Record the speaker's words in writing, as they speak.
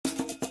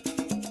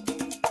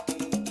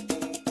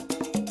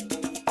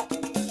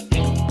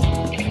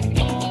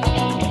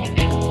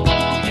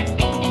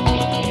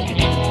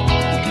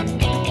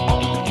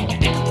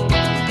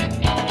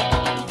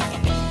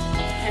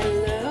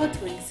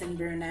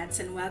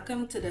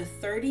welcome to the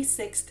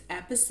 36th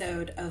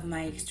episode of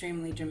my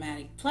extremely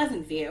dramatic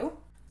Pleasantview.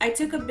 I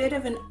took a bit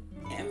of an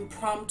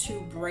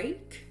impromptu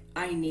break.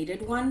 I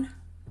needed one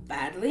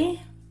badly,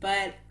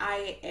 but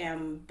I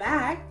am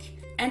back,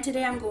 and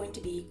today I'm going to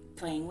be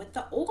playing with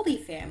the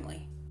Oldie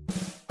family.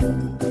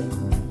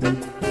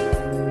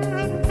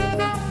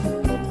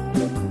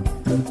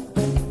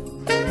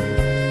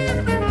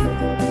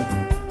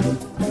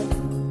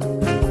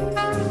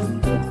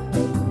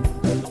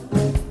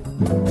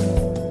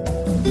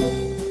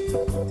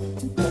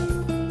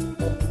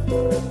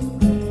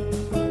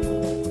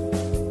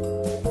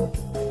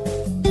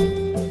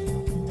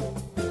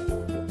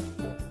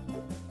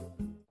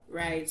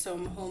 Right, so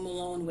I'm home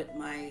alone with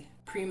my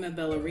prima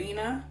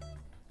ballerina.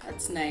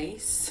 That's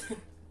nice.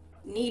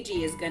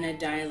 Niji is gonna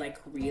die like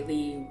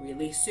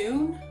really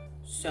soon,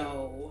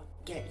 so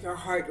get your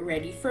heart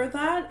ready for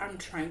that. I'm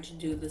trying to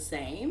do the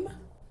same.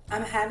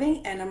 I'm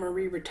having Anna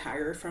Marie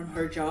retire from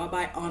her job.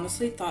 I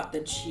honestly thought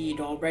that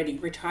she'd already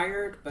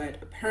retired, but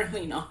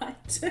apparently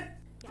not.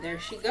 There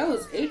she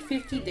goes.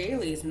 850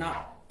 daily is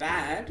not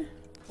bad.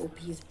 Hope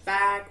he's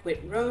back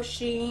with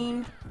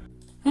Roshin.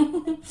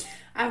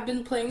 I've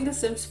been playing The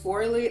Sims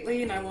 4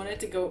 lately, and I wanted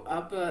to go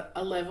up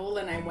a level,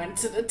 and I went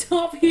to the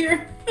top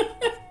here.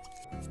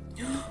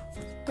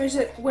 Where's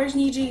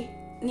Niji?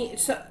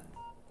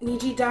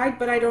 Niji died,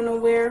 but I don't know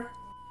where.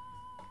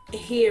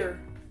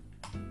 Here.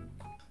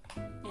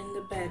 In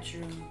the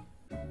bedroom.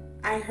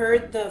 I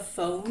heard the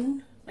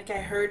phone. Like,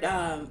 I heard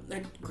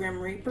the Grim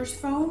Reaper's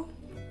phone.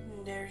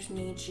 And there's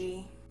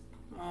Niji.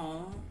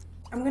 Aww.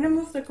 I'm gonna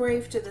move the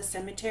grave to the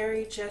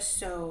cemetery just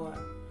so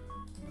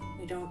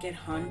we don't get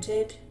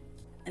haunted.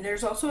 And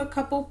there's also a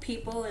couple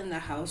people in the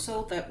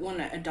household that want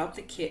to adopt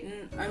a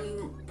kitten.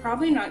 I'm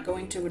probably not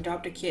going to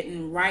adopt a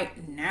kitten right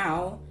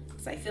now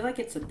because I feel like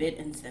it's a bit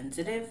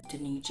insensitive to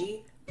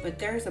Niji. But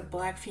there's a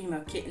black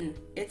female kitten.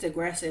 It's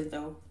aggressive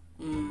though.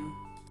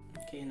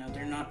 Okay, no,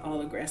 they're not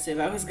all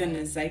aggressive. I was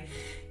gonna say,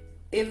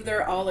 if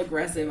they're all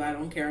aggressive, I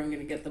don't care. I'm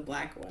gonna get the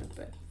black one.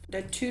 But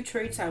the two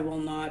traits I will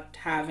not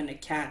have in a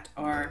cat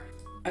are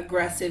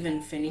aggressive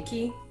and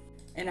finicky.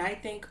 And I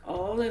think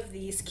all of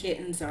these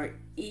kittens are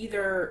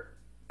either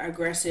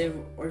aggressive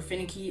or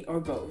finicky or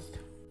both.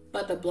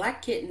 But the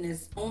black kitten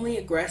is only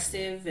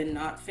aggressive and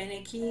not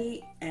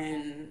finicky,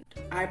 and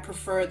I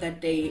prefer that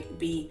they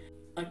be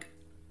like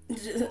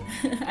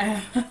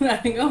I'm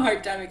having a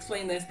hard time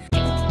explaining this.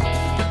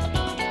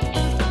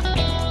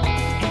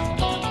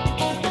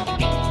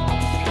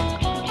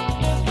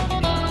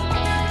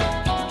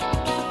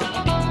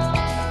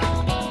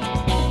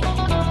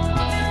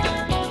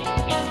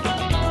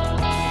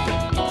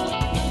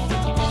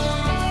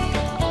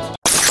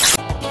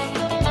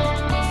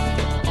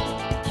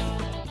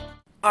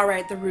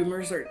 Alright, the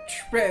rumors are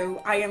true.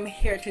 I am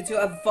here to do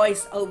a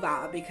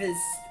voiceover because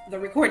the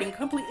recording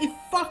completely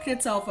fucked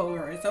itself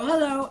over. So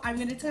hello, I'm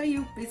gonna tell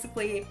you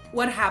basically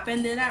what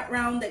happened in that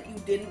round that you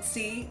didn't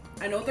see.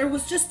 I know there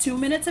was just 2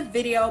 minutes of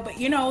video, but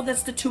you know,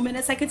 that's the 2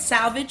 minutes I could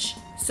salvage.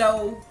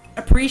 So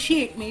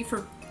appreciate me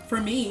for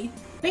me.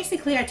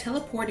 Basically, I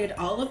teleported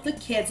all of the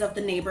kids of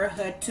the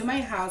neighborhood to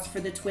my house for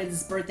the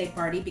twins' birthday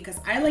party because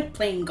I like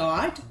playing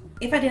God.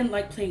 If I didn't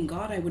like playing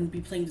God, I wouldn't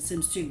be playing The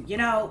Sims 2. You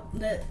know,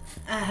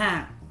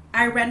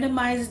 I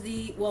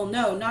randomized well,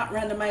 no, not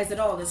randomized at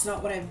all. That's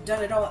not what I've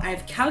done at all.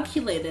 I've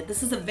calculated.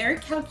 This is a very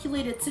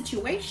calculated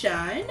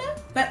situation,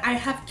 but I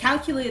have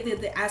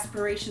calculated the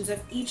aspirations of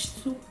each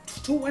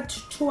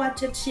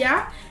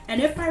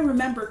and if I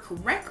remember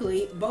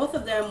correctly, both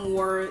of them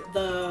were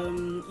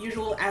the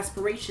usual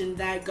aspiration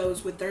that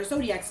goes with their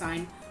zodiac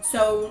sign.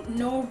 So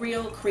no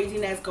real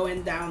craziness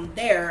going down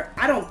there.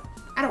 I don't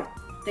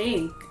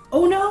think.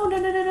 Oh no, no.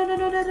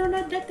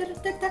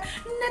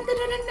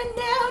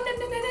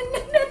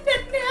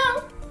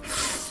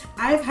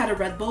 I've had a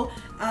Red Bull.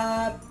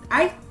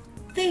 I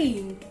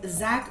think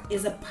Zach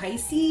is a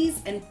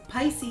Pisces, and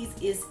Pisces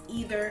is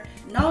either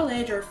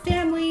knowledge or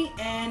family,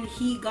 and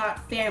he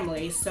got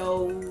family.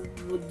 So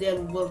there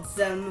was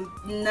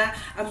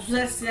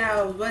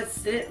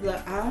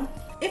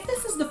if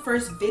this is the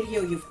first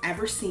video you've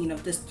ever seen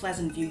of this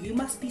Pleasantview, you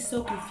must be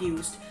so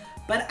confused.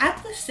 But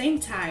at the same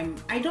time,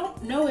 I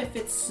don't know if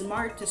it's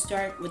smart to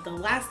start with the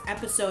last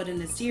episode in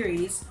the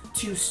series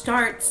to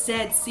start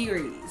said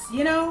series,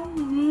 you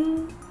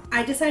know?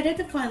 I decided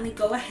to finally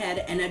go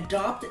ahead and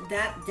adopt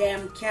that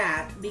damn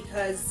cat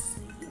because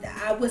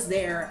I was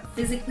there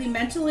physically,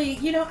 mentally,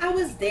 you know, I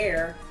was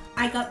there.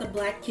 I got the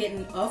black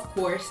kitten, of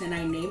course, and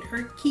I named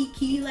her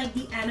Kiki like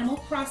the Animal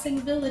Crossing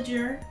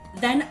villager.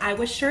 Then I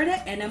was sure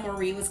that Anna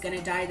Marie was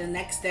gonna die the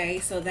next day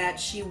so that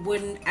she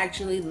wouldn't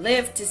actually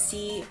live to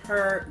see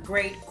her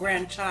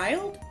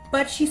great-grandchild.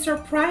 But she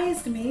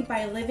surprised me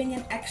by living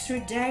an extra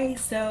day,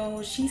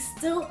 so she's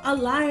still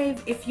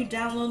alive if you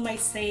download my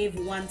save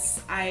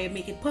once I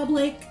make it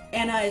public.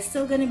 Anna is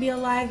still gonna be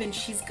alive and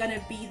she's gonna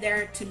be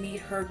there to meet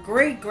her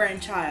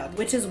great-grandchild,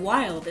 which is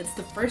wild. It's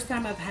the first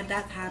time I've had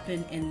that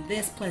happen in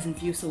this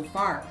Pleasantview so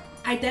far.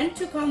 I then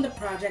took on the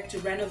project to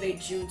renovate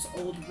Jude's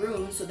old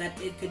room so that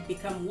it could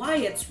become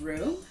Wyatt's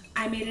room,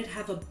 I made it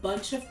have a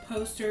bunch of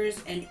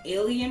posters and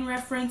alien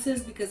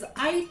references because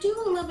I do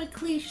love a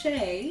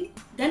cliche.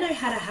 Then I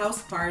had a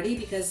house party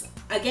because,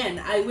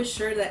 again, I was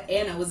sure that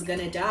Anna was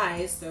gonna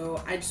die,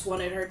 so I just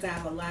wanted her to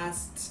have a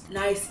last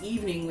nice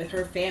evening with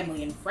her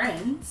family and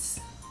friends.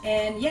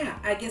 And yeah,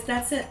 I guess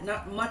that's it.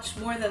 Not much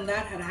more than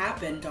that had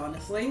happened,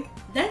 honestly.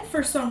 Then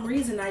for some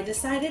reason I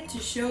decided to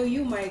show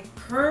you my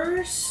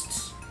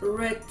cursed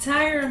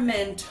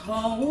retirement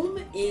home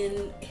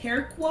in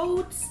hair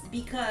quotes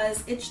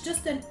because it's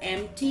just an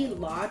empty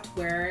lot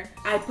where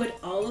I put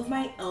all of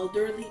my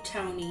elderly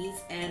townies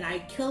and I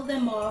kill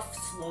them off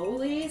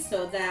slowly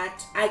so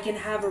that I can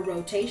have a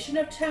rotation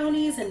of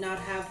townies and not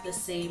have the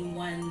same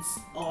ones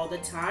all the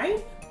time.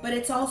 But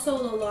it's also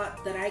a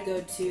lot that I go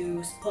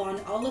to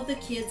spawn all of the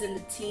kids and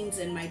the teens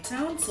in my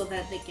town so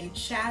that they can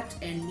chat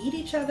and meet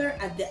each other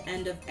at the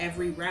end of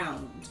every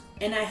round.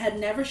 And I had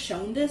never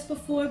shown this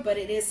before, but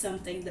it is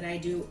something that I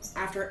do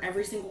after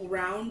every single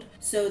round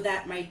so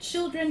that my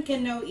children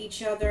can know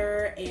each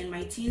other and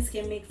my teens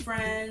can make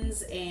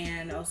friends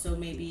and also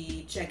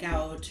maybe check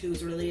out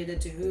who's related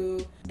to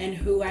who and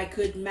who I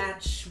could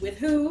match with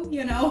who,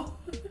 you know.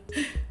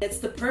 It's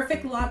the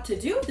perfect lot to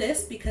do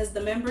this because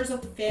the members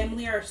of the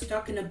family are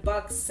stuck in a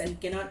box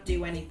and cannot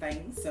do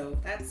anything, so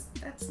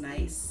that's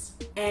nice.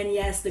 And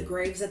yes, the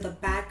graves at the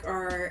back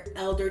are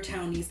elder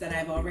townies that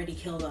I've already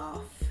killed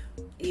off.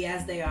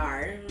 Yes, they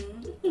are.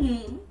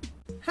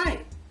 Hi.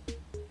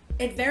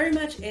 It very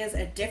much is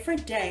a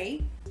different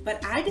day,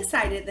 but I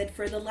decided that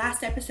for the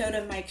last episode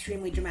of my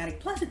extremely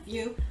dramatic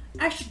Pleasantview,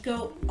 I should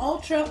go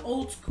ultra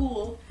old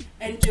school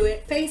and do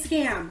it face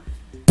cam.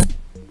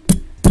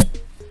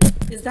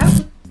 Is that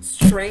what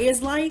Stray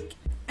is like?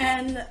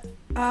 And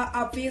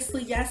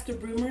obviously, yes, the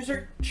rumors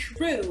are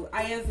true.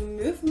 I have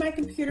moved my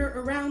computer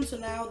around, so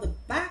now the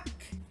back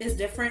is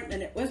different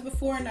than it was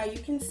before. Now you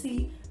can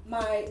see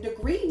my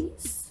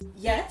degrees,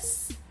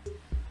 yes.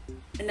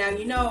 And now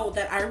you know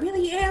that I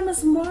really am as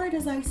smart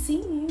as I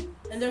seem.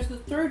 And there's the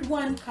third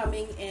one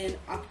coming in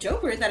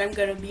October that I'm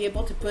going to be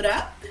able to put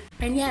up.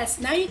 And yes,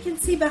 now you can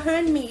see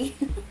behind me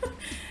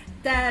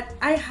that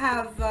I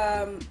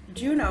have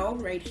Juno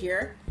right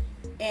here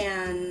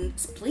and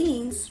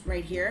spleens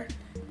right here,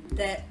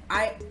 that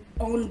I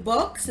own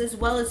books as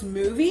well as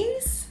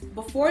movies.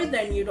 Before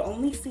then, you'd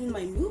only seen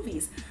my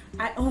movies.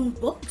 I own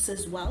books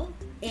as well,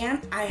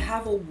 and I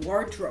have a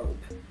wardrobe.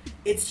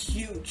 It's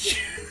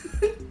huge,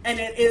 and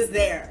it is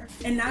there.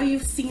 And now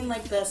you've seen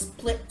like the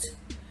split,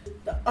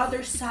 the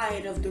other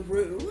side of the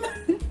room,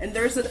 and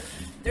there's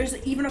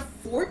even a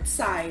fourth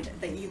side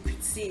that you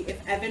could see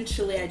if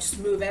eventually I just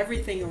move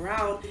everything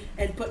around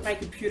and put my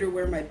computer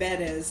where my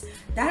bed is.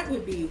 That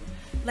would be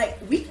like,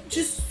 we could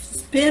just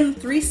spin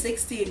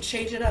 360 and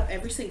change it up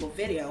every single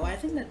video. I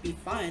think that'd be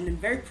fun and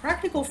very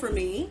practical for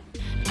me.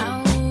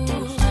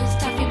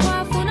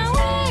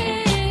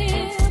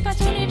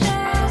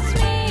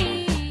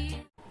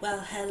 Well,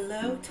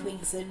 hello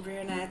twinks and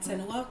brunettes,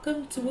 and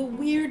welcome to a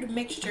weird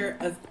mixture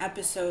of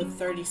episode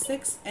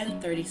 36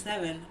 and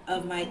 37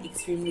 of my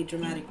extremely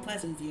dramatic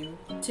Pleasantview.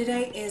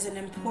 Today is an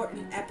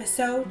important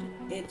episode.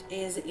 It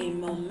is a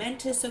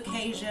momentous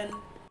occasion.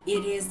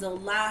 It is the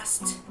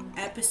last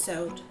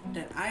episode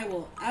that I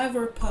will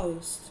ever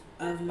post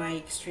of my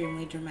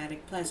extremely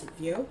dramatic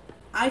Pleasantview.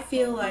 I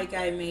feel like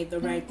I made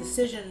the right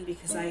decision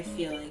because I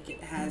feel like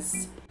it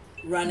has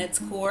run its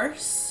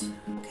course.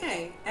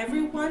 Okay,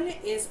 everyone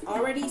is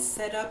already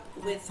set up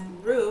with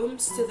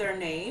rooms to their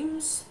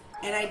names,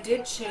 and I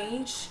did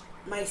change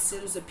my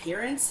Sims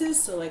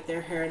appearances, so like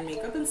their hair and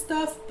makeup and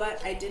stuff,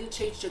 but I didn't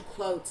change their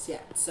clothes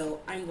yet, so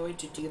I'm going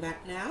to do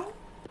that now.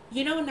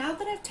 You know, now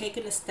that I've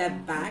taken a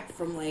step back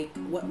from like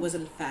what was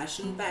in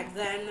fashion back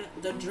then,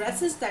 the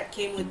dresses that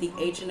came with the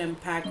H&M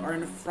pack are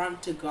an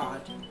affront to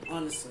God,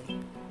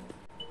 honestly.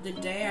 The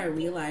day I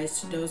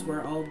realized those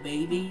were all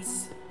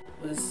babies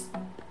was,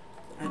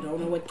 I don't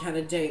know what kind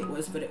of day it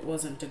was, but it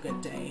wasn't a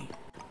good day.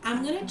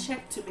 I'm gonna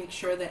check to make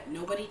sure that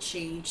nobody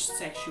changed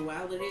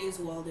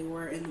sexualities while they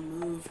were in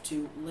the move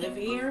to live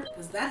here,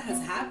 because that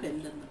has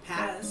happened in the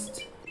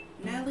past.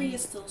 Nellie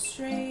is still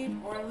straight.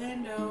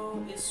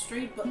 Orlando is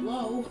straight but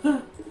low.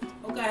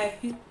 Okay.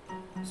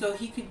 So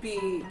he could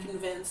be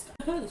convinced.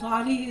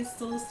 Lottie is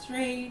still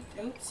straight.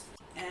 Oops.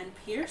 And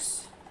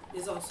Pierce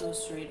is also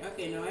straight.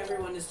 Okay, no,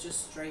 everyone is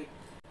just straight.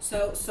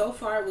 So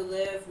far we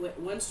live with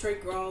one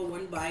straight girl,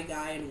 one bi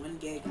guy, and one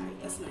gay guy.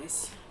 That's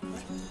nice.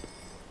 What?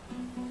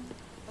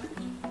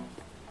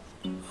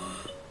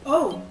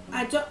 Oh,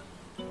 I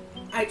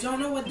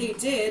don't know what they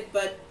did,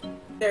 but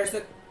there's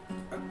a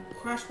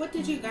crush. What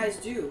did you guys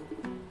do?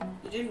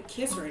 You didn't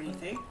kiss or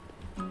anything.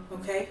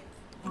 Okay.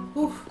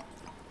 Ooh.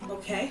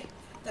 Okay.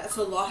 That's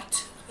a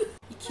lot.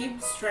 He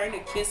keeps trying to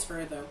kiss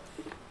her though.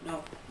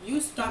 No. You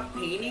stop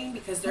painting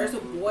because there's a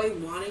boy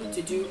wanting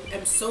to do.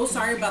 I'm so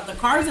sorry about the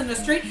cars in the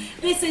street.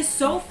 This is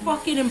so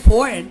fucking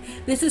important.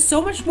 This is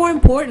so much more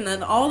important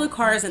than all the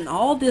cars in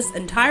all this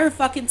entire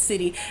fucking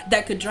city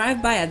that could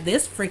drive by at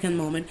this freaking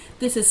moment.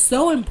 This is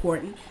so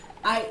important.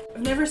 I've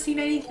never seen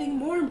anything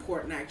more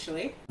important,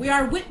 actually. We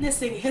are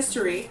witnessing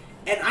history,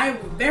 And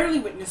I'm barely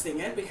witnessing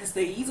it because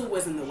the easel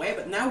was in the way,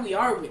 but now we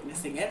are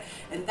witnessing it,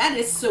 and that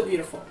is so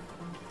beautiful.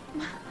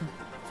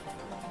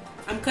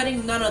 I'm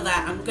cutting none of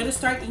that. I'm gonna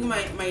start eating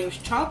my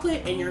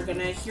chocolate, and you're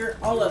gonna hear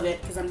all of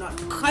it because I'm not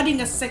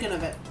cutting a second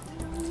of it.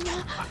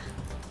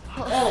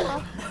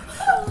 Oh,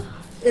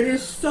 it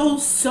is so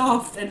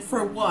soft, and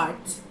for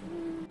what?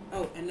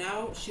 Oh, and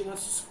now she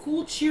wants to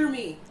school cheer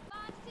me.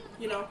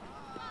 You know,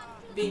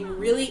 being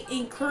really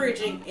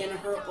encouraging in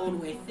her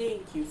own way.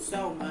 Thank you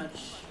so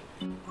much.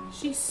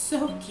 She's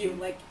so cute.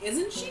 Like,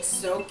 isn't she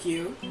so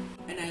cute?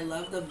 And I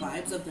love the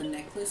vibes of the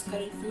necklace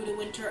cutting through the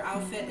winter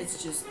outfit.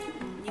 It's just,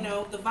 you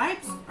know, the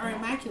vibes are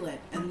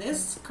immaculate. And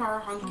this car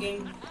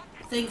honking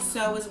thinks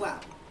so as well.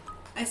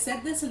 I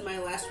said this in my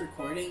last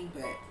recording,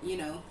 but, you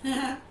know,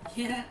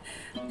 yeah,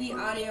 the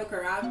audio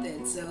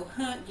corrupted, so,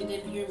 you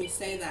didn't hear me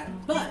say that.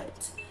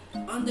 But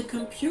on the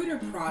computer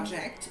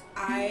project,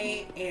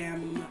 I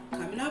am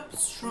coming up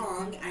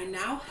strong. I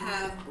now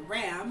have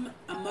RAM,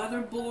 a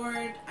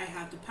motherboard, I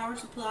have the power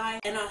supply,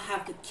 and I'll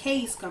have the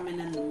case coming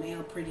in the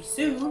mail pretty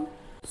soon.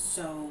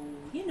 So,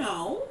 you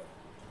know,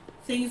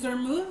 things are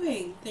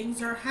moving,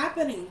 things are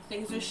happening,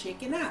 things are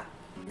shaking up.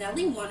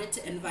 Nellie wanted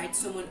to invite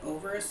someone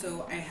over,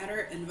 so I had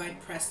her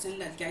invite Preston,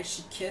 that guy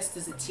she kissed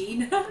as a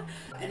teen.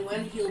 And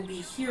when he'll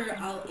be here,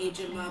 I'll age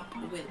him up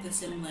with the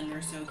sim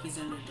blender so he's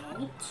an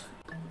adult.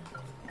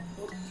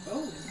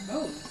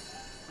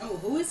 Oh,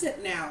 who is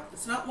it now?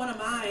 It's not one of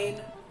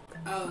mine.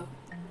 Oh,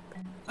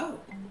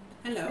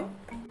 hello.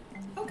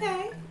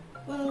 Okay,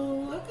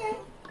 well, okay.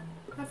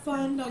 Have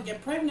fun, don't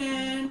get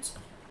pregnant.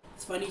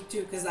 It's funny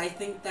too, because I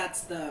think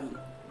that's the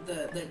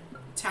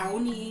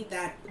townie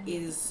that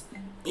is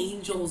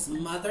Angel's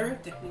mother,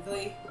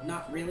 technically.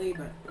 Not really,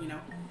 but, you know.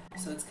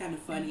 So it's kind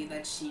of funny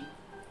that she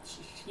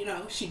you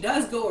know, she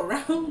does go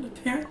around,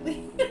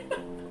 apparently.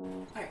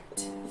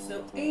 Alright,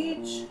 so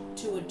age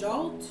to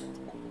adult.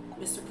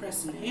 Mr.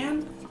 Preston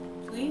Hand,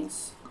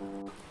 please.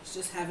 He's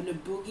just having a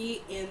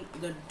boogie in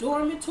the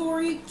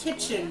dormitory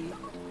kitchen.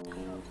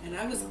 And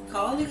I was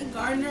calling a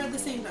gardener at the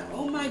same time.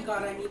 Oh my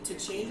god, I need to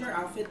change her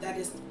outfit. That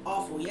is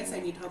awful. Yes, I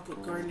need help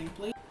with gardening,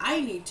 please.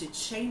 I need to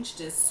change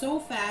this so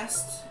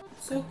fast,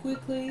 so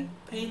quickly,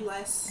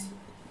 painless,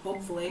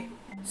 hopefully.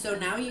 So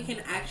now you can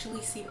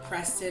actually see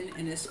Preston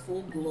in his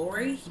full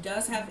glory. He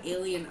does have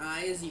alien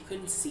eyes. You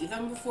couldn't see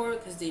them before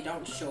because they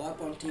don't show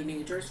up on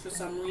teenagers for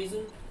some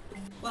reason.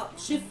 Well,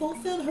 she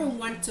fulfilled her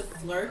want to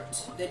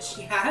flirt that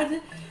she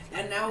had,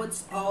 and now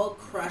it's all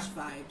crush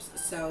vibes.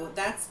 So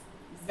that's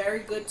very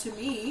good to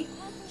me.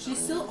 She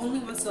still only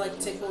wants to like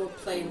tickle or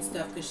play and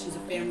stuff because she's a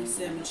family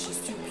sim and she's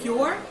too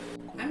pure.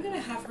 I'm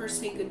gonna have her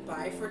say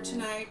goodbye for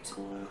tonight,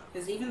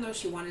 because even though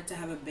she wanted to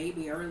have a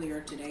baby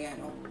earlier today, I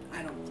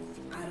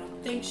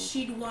don't think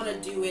she'd want to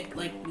do it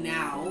like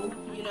now,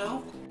 you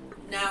know.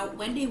 Now,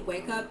 when they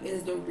wake up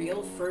is the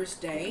real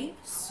first day,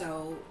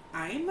 so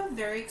I'm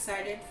very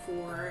excited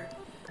for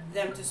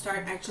them to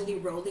start actually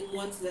rolling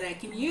ones that I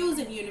can use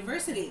in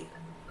university.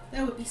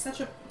 That would be such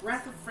a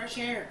breath of fresh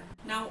air.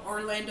 Now,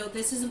 Orlando,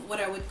 this isn't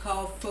what I would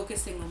call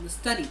focusing on the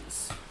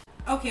studies.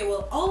 Okay,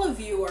 well, all of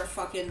you are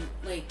fucking,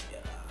 like,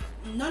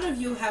 none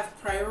of you have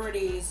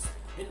priorities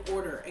in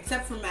order,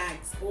 except for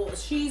Mags. Well,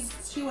 she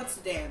wants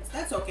to dance.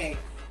 That's okay.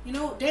 You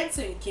know,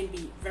 dancing can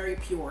be very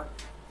pure.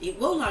 It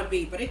will not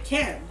be, but it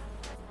can.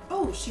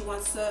 Oh, she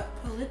wants the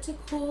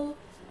political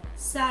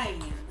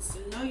science.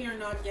 No, you're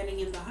not getting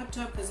in the hot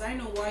tub because I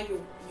know why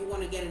you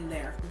want to get in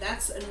there.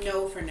 That's a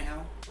no for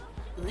now.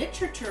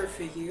 Literature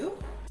for you.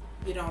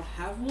 You don't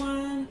have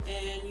one,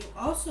 and you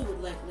also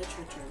would like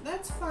literature.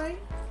 That's fine.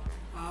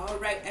 All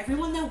right,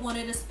 everyone that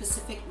wanted a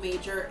specific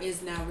major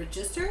is now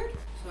registered.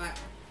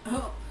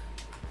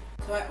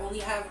 So I only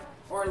have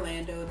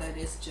Orlando that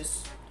is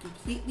just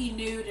completely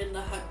nude in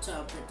the hot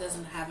tub that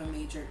doesn't have a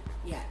major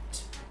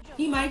yet.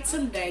 He might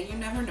someday, you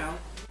never know.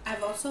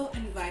 I've also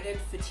invited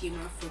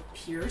Fatima for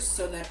Pierce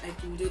so that I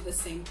can do the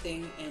same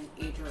thing and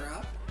age her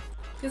up.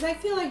 Because I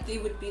feel like they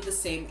would be the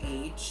same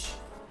age.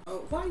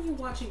 Oh, why are you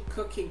watching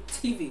cooking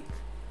TV?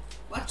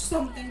 Watch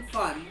something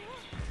fun.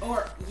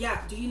 Or,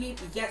 yeah, do you need,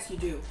 yes you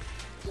do.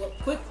 Well,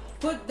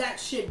 put that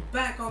shit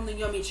back on the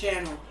Yummy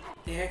channel.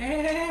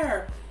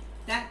 There,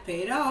 that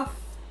paid off.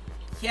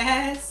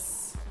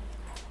 Yes.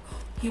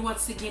 He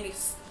wants to gain a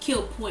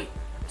skill point.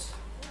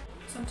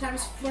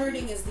 Sometimes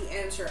flirting is the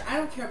answer. I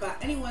don't care about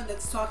anyone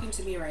that's talking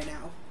to me right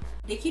now.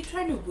 They keep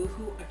trying to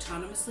woohoo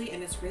autonomously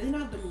and it's really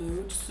not the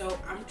mood, so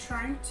I'm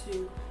trying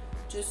to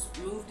just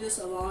move this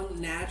along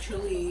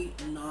naturally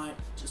and not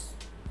just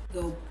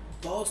go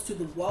balls to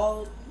the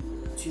wall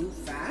too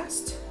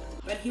fast.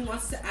 But he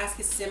wants to ask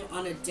his sim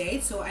on a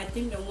date, so I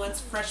think that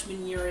once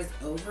freshman year is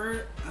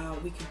over,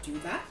 we could do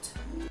that.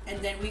 And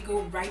then we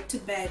go right to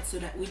bed so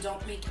that we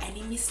don't make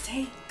any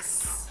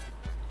mistakes.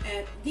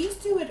 And these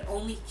two had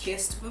only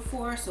kissed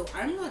before, so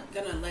I'm not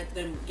gonna let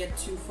them get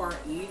too far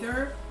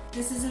either.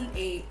 This isn't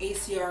a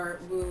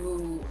ACR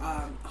woo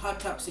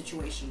hot tub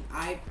situation.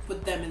 I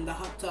put them in the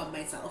hot tub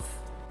myself.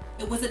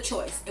 It was a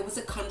choice. It was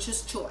a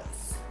conscious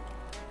choice.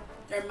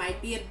 There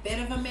might be a bit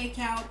of a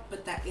makeout,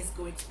 but that is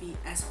going to be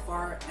as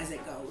far as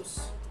it goes.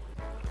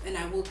 and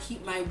I will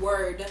keep my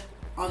word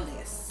on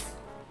this.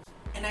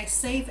 And I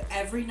save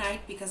every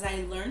night because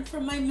I learn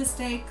from my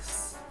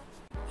mistakes.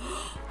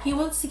 He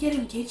wants to get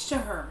engaged to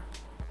her.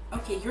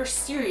 Okay, you're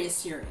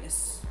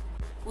serious.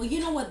 Well, you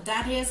know what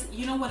that is?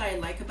 You know what I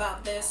like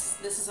about this?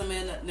 This is a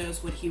man that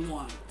knows what he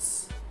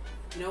wants.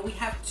 You know, we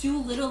have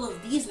too little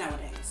of these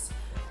nowadays.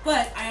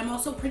 But I am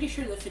also pretty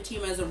sure that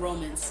Fatima is a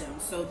romance sim,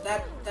 so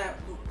that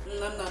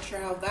I'm not sure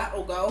how that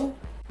will go.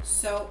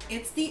 So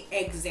it's the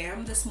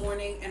exam this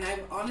morning, and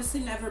I've honestly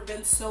never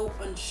been so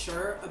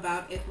unsure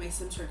about if my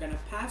sims are gonna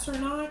pass or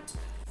not.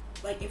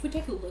 Like, if we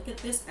take a look at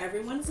this,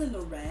 everyone's in the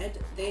red.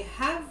 They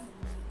have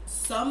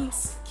some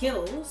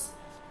skills,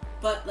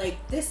 but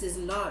like, this is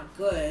not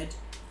good.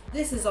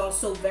 This is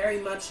also very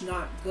much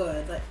not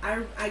good. Like,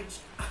 I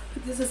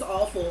this is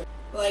awful.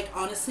 Like,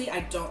 honestly, I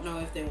don't know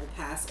if they will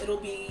pass. It'll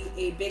be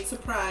a big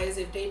surprise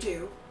if they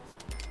do.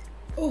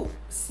 Oh,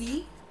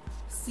 see?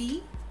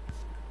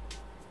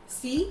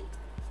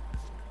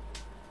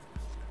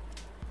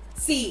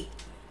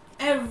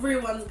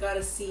 Everyone's got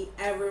a C.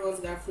 Everyone's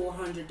got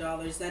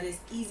 $400. That is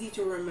easy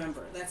to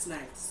remember. That's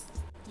nice.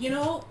 You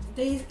know,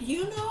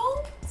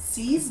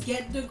 C's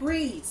get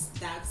degrees.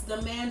 That's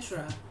the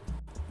mantra.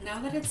 Now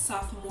that it's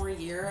sophomore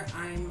year,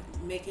 I'm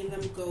making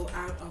them go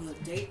out on the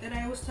date that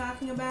I was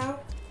talking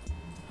about.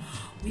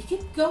 We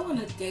could go on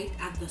a date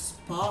at the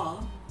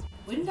spa.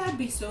 Wouldn't that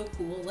be so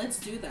cool? Let's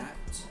do that.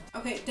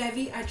 Okay,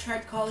 Devi, I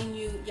tried calling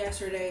you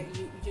yesterday.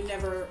 You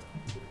never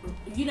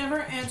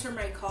answer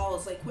my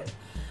calls. Like, what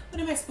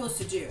am I supposed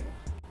to do?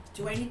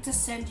 Do I need to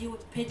send you a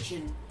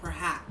pigeon,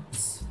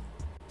 perhaps?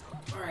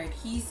 All right,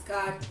 he's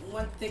got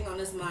one thing on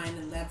his mind,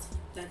 and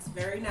that's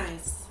very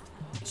nice.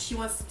 She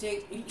wants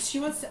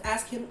to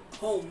ask him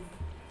home.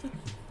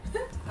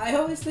 I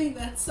always think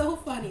that's so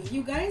funny.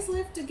 You guys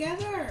live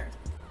together.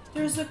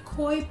 There's a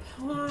koi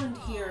pond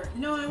here.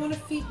 No, I want to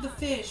feed the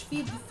fish.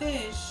 Feed the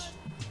fish.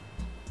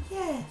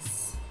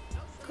 Yes.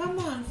 Come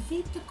on,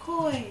 feed the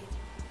koi.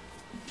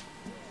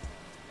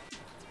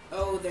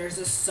 Oh, there's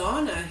a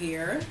sauna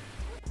here.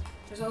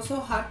 There's also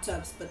hot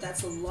tubs, but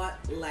that's a lot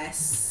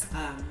less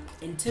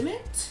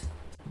intimate.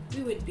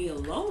 We would be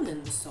alone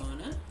in the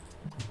sauna.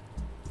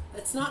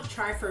 Let's not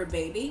try for a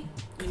baby.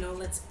 You know,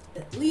 let's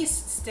at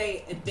least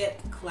stay a bit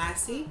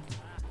classy.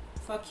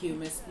 Fuck you,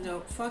 Miss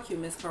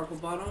Purple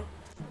Bottom.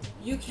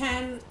 You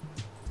can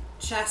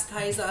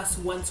chastise us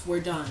once we're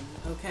done,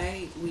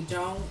 okay? We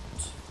don't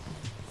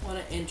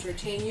want to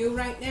entertain you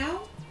right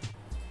now.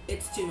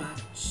 It's too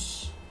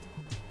much.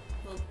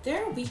 Well,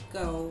 there we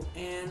go.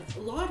 And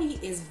Lottie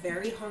is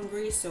very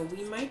hungry, so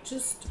we might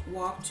just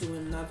walk to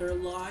another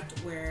lot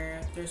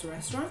where there's a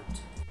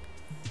restaurant.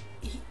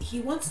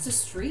 He wants to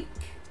streak.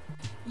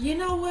 You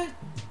know what?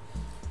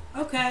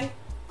 Okay.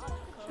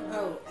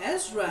 Oh,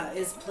 Ezra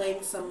is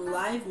playing some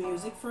live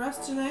music for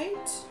us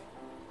tonight.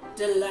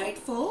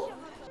 Delightful.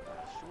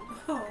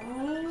 Oh,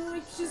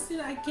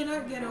 I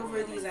cannot get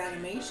over these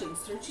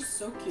animations. They're just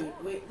so cute.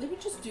 Wait, let me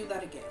just do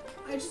that again.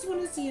 I just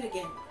want to see it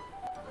again.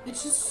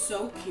 It's just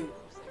so cute.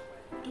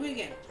 Do it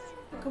again.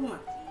 Come on.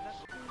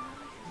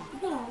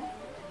 No.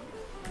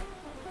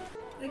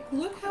 Like,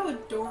 look how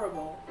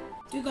adorable.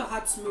 Do the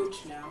hot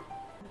smooch now.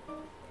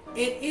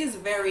 It is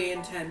very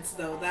intense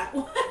though, that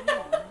one.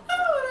 Oh,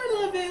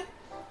 I love it.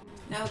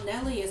 Now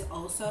Nelly is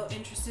also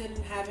interested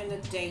in having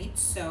a date,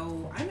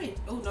 so I might,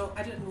 oh no,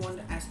 I didn't want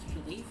to ask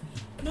you to leave.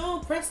 No,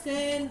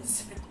 Preston!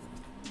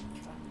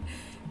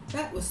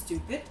 That was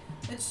stupid.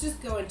 Let's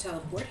just go and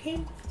teleport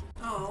him.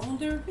 Oh,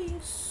 they're being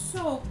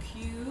so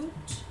cute.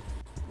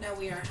 Now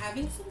we are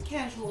having some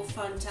casual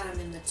fun time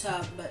in the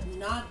tub, but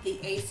not the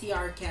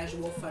ACR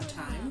casual fun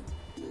time.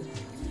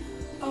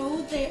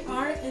 Oh, they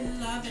are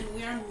in love and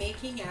we are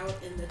making out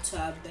in the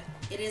tub.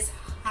 It is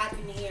hot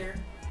in here.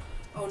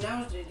 Oh,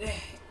 now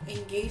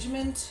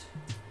engagement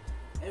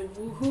and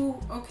woohoo.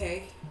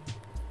 Okay,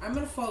 I'm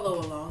gonna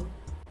follow along.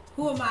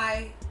 Who am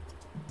I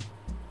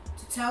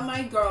to tell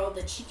my girl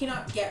that she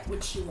cannot get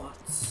what she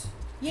wants?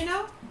 You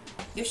know?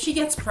 If she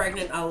gets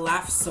pregnant, I'll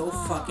laugh so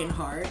fucking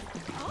hard.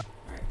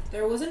 Alright,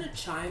 there wasn't a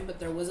chime, but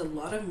there was a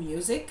lot of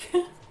music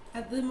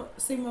at the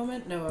same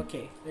moment. No,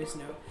 okay, there's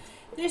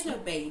no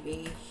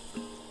baby.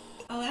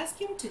 I'll ask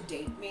him to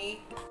date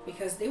me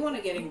because they want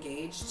to get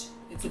engaged.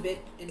 It's a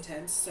bit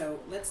intense, so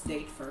let's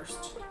date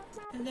first.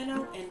 And then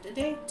I'll end the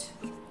date.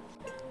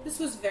 This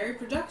was very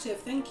productive,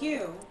 thank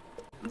you.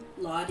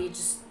 Lottie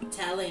just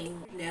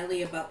telling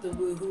Nelly about the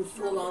woohoo,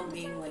 full on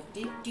being like,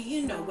 do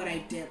you know what I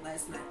did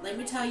last night? Let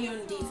me tell you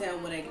in detail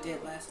what I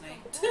did last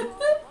night.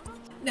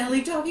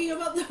 Nelly talking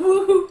about the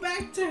woohoo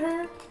back to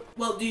her.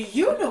 Well, do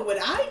you know what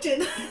I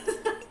did?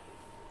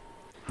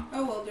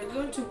 Oh, well, they're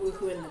going to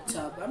woohoo in the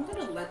tub. I'm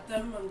gonna let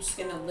them. I'm just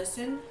gonna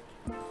listen.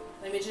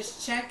 Let me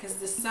just check, because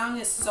this song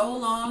is so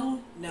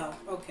long. No,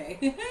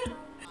 okay.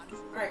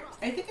 Alright,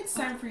 I think it's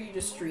time for you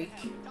to streak.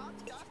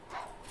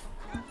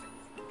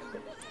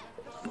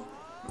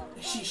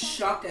 She's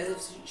shocked as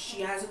if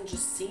she hasn't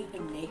just seen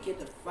him naked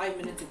 5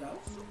 minutes ago.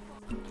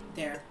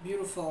 There,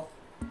 beautiful.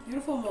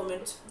 Beautiful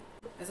moment.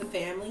 As a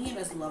family and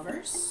as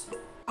lovers.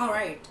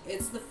 Alright,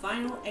 it's the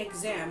final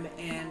exam,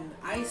 and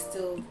I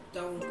still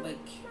don't, like...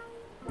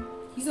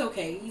 He's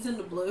okay, he's in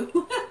the blue.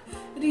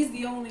 But he's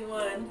the only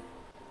one.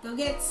 They'll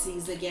get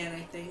C's again,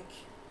 I think.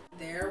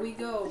 There we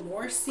go,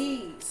 more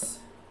C's.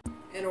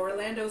 And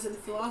Orlando's in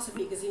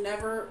philosophy because he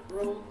never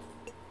rolled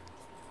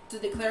to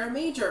declare a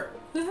major.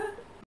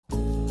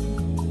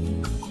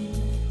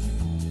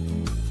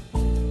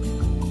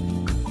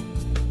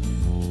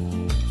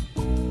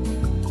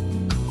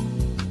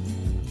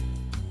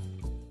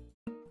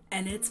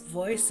 And it's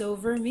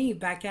voiceover me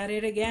back at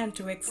it again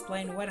to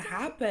explain what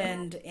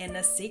happened in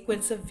a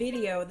sequence of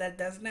video that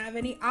doesn't have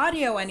any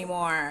audio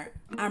anymore.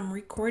 I'm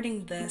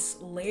recording this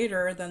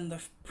later than the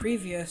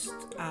previous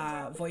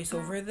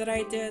voiceover that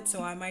I did,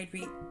 so I might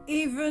be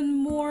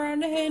even more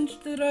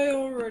unhinged than I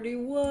already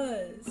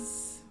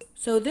was.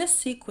 So this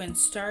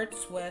sequence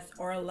starts with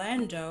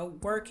Orlando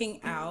working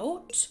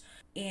out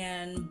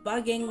and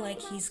bugging like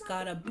he's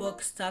got a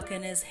book stuck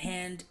in his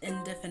hand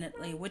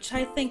indefinitely, which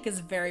I think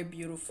is very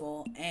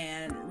beautiful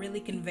and really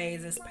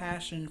conveys his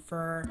passion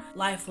for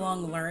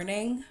lifelong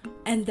learning.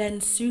 And then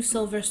Sue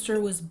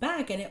Sylvester was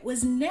back, and it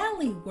was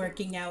Nellie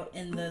working out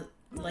in the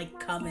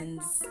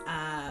Cummins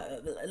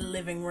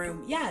living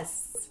room.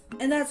 Yes,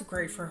 and that's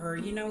great for her,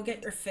 you know.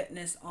 Get your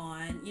fitness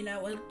on, you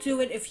know. Do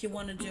it if you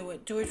want to do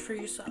it for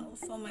yourself.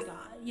 Oh my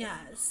god,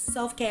 yes,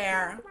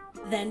 self-care.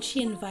 Then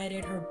she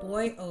invited her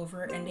boy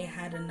over and they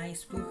had a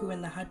nice woohoo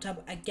in the hot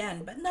tub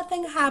again, but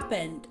nothing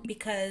happened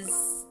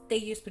because they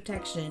use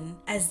protection,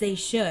 as they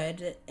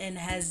should, and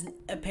as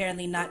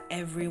apparently not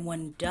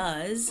everyone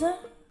does.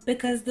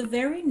 Because the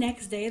very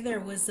next day there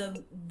was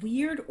a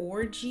weird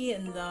orgy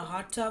in the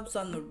hot tubs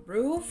on the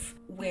roof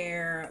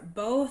where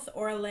both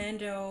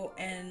Orlando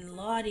and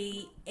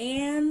Lottie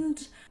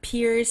and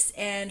Pierce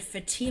and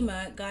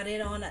Fatima got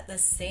it on at the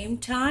same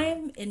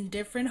time in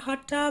different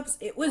hot tubs.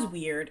 It was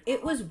weird.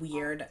 It was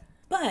weird.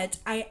 But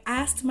I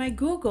asked my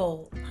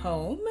Google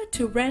Home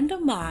to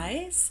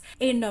randomize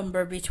a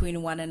number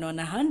between 1 and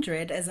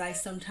 100, as I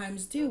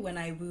sometimes do when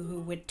I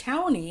woohoo with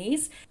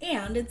townies,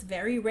 and it's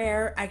very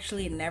rare,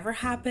 actually it never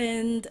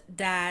happened,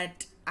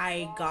 that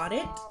I got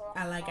it.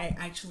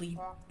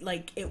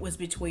 It was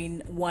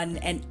between 1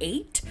 and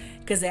 8,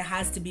 because it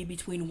has to be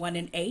between 1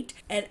 and 8,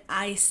 and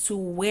I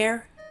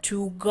swear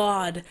to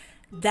God,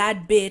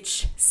 that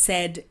bitch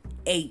said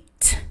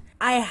 8.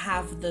 I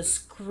have the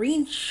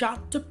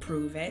screenshot to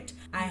prove it.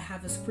 I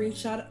have a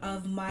screenshot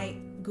of my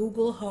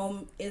Google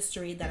Home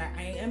history that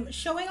I am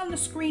showing on the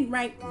screen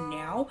right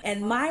now.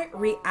 And my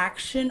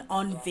reaction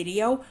on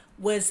video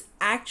was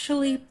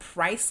actually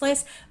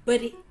priceless,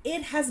 but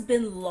it has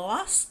been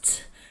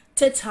lost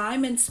to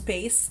time and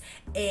space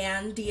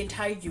and the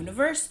entire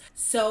universe,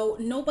 so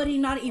nobody,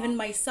 not even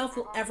myself,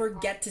 will ever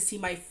get to see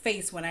my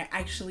face when I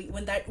actually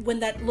when that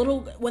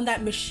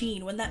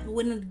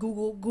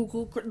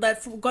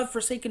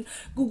godforsaken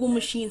Google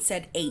machine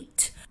said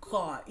 8.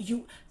 God,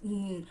 you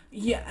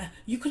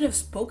could have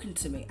spoken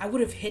to me. I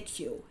would have hit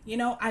you. You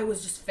know, I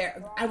was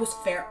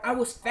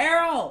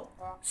feral.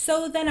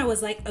 So then I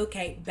was like,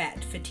 okay,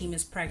 bet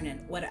Fatima's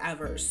pregnant,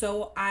 whatever.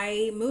 So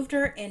I moved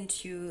her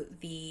into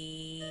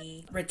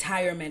the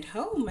retirement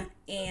home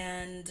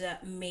and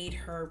made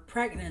her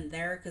pregnant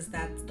there, because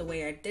that's the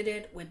way I did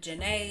it with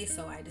Janae.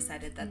 So I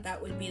decided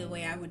that would be the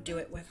way I would do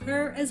it with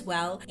her as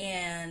well.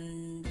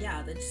 And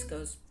yeah, that just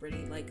goes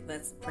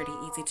that's pretty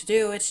easy to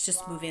do. It's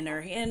just moving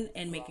her in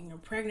and making her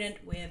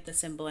pregnant with the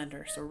sim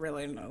blender. So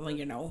really,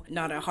 you know,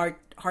 not a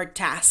hard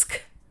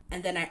task.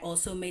 And then I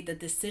also made the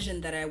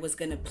decision that I was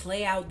going to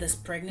play out this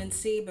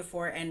pregnancy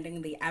before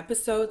ending the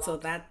episode. So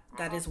that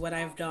is what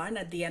I've done.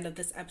 At the end of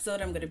this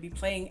episode, I'm going to be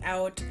playing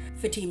out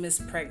Fatima's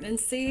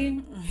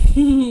pregnancy.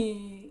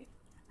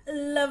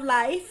 Love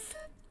life.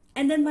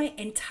 And then my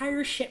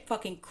entire shit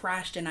fucking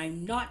crashed, and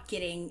I'm not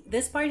kidding.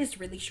 This part is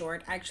really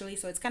short, actually,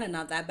 so it's kind of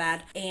not that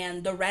bad.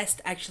 And the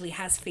rest actually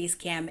has face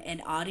cam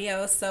and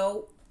audio,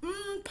 so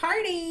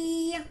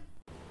party!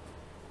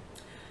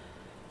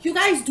 You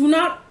guys do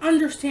not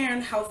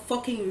understand how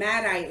fucking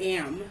mad I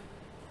am.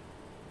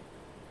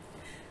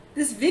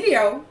 This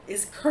video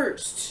is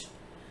cursed.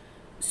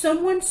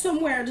 Someone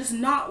somewhere does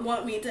not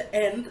want me to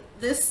end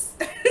this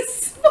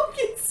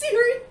fucking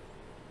series.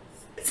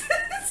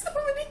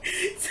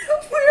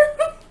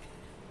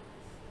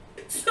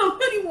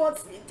 Somebody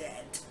wants me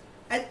dead,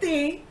 I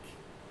think.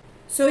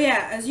 So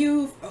yeah, as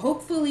you've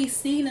hopefully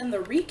seen in the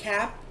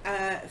recap,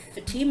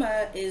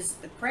 Fatima is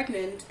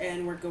pregnant,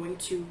 and we're going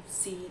to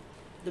see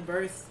the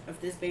birth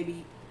of this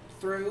baby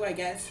through, I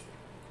guess.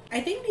 I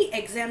think the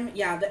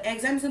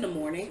exam's in the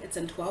morning. It's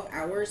in 12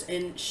 hours,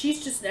 and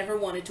she's just never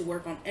wanted to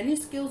work on any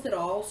skills at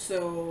all,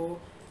 so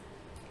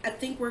I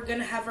think we're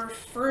gonna have our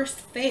first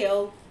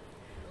fail.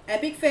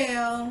 Epic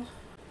fail.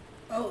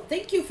 Oh,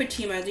 thank you,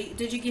 Fatima.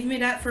 Did you give me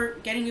that for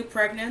getting you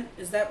pregnant?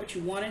 Is that what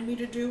you wanted me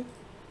to do?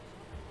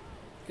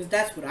 Because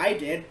that's what I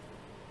did.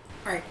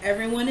 Alright,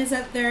 everyone is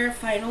at their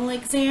final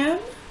exam.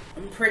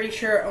 I'm pretty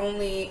sure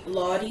only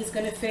Lottie's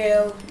gonna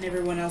fail, and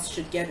everyone else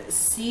should get a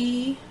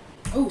C.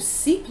 Oh,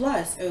 C+.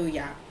 Oh,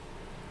 yeah.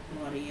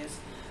 Lottie is.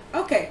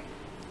 Okay.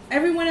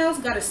 Everyone else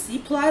got a C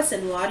plus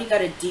and Lottie got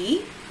a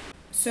D.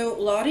 So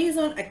Lottie is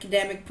on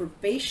academic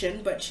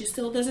probation, but she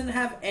still doesn't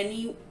have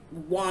any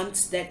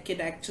wants that could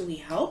actually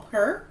help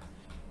her.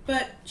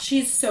 But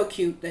she's so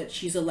cute that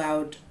she's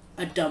allowed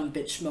a dumb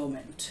bitch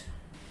moment.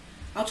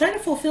 I'll try to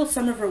fulfill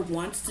some of her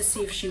wants to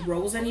see if she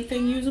rolls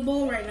anything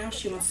usable. Right now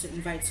she wants to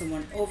invite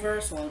someone over,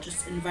 so I'll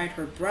just invite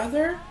her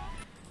brother.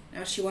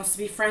 Now she wants to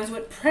be friends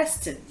with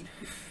Preston.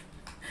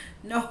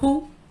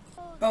 No.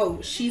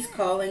 Oh, she's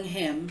calling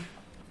him.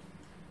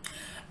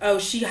 Oh,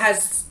 she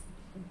has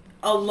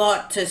a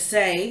lot to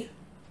say.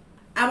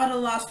 I'm at a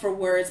loss for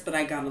words, but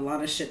I got a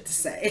lot of shit to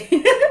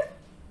say.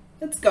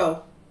 Let's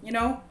go. You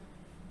know,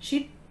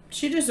 she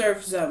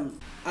deserves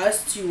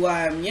us to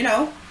you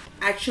know,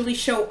 actually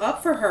show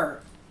up for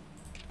her.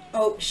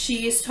 Oh,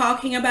 she is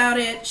talking about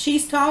it.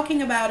 She's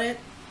talking about it.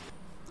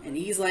 And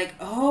he's like,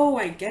 oh,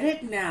 I get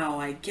it now.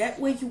 I get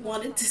why you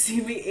wanted to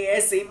see me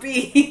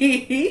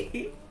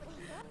ASAP.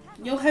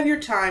 You'll have your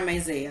time,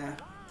 Isaiah.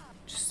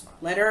 Just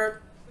let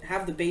her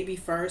have the baby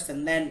first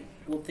and then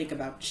we'll think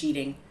about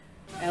cheating.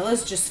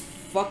 Ella's just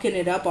fucking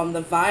it up on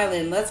the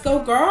violin. Let's go,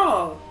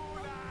 girl.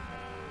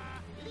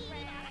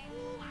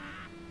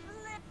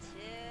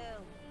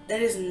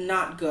 That is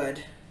not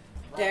good.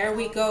 There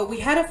we go.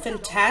 We had a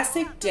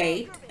fantastic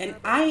date and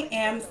I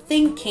am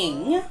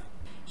thinking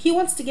he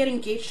wants to get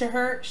engaged to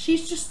her.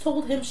 She's just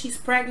told him she's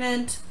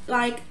pregnant.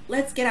 Like,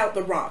 let's get out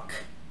the rock.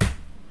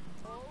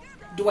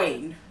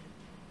 Dwayne.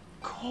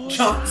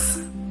 Chunks.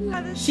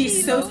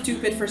 She's so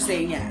stupid for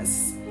saying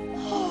yes.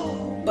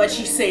 But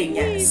she's saying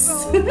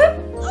yes.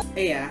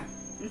 Yeah.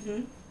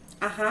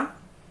 Uh-huh.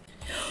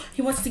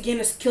 He wants to gain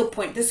a skill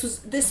point. This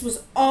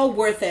was all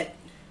worth it.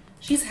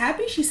 She's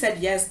happy she said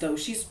yes, though.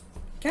 She's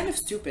kind of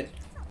stupid.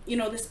 You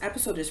know, this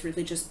episode is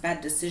really just bad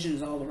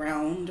decisions all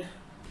around.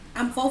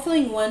 I'm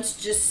fulfilling wants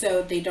just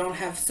so they don't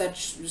have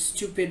such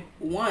stupid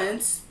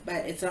wants,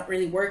 but it's not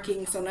really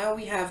working. So now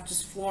we have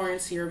just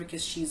Florence here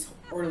because she's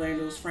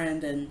Orlando's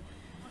friend and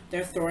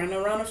they're throwing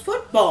around a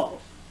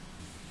football.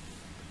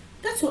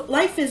 That's what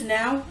life is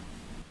now.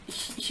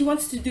 He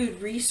wants to do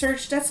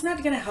research. That's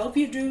not gonna help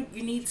you, dude.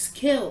 You need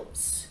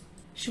skills.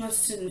 She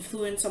wants to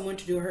influence someone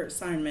to do her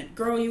assignment.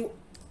 Girl,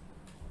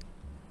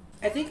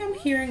 I think I'm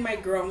hearing my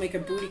girl make a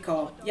booty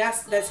call.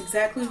 Yes, that's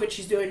exactly what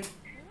she's doing.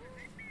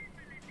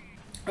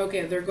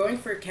 Okay, they're going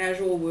for a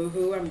casual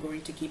woohoo. I'm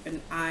going to keep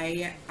an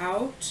eye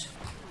out.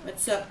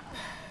 What's up?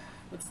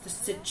 What's the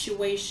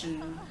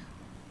situation?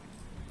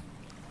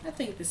 I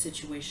think the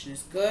situation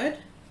is good.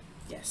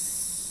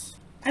 Yes.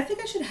 I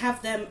think I should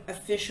have them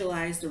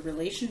officialize the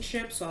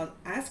relationship, so I'll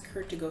ask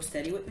her to go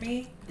steady with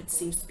me. It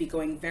seems to be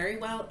going very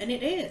well, and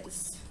it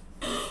is.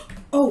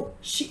 Oh,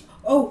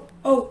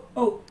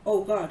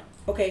 oh God.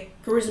 Okay,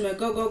 charisma,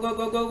 go, go, go,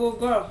 go, go, go,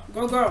 girl,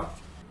 go, girl.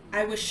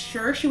 I was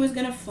sure she was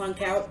gonna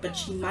flunk out, but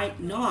she might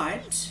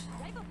not.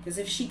 Because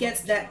if she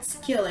gets that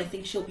skill, I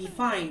think she'll be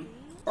fine.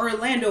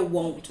 Orlando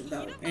won't,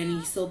 though. And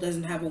he still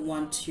doesn't have a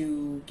want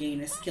to gain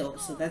a skill.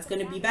 So that's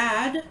gonna be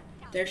bad.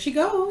 There she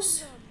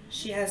goes.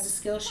 She has the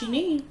skill she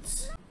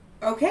needs.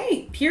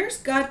 Okay, Pierce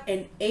got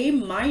an A-.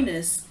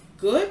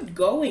 Good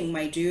going,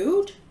 my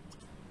dude.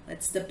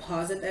 Let's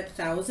deposit that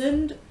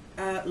 1,000.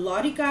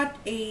 Lottie got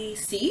a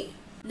C.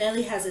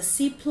 Nelly has a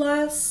C+,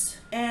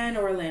 and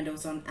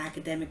Orlando's on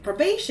academic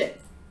probation.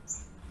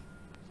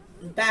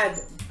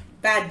 Bad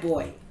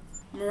boy.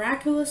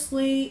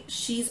 Miraculously,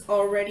 she's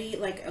already,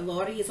 like,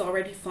 Lottie is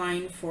already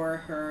fine for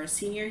her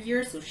senior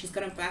year, so she's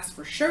gonna pass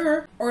for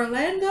sure.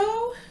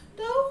 Orlando,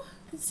 though,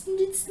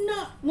 it's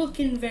not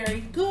looking very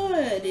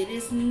good. It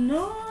is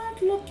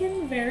not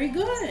looking very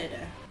good.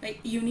 Like,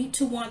 you need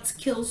to want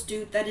skills,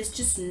 dude. That is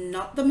just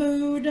not the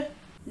mood.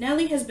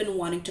 Nelly has been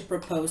wanting to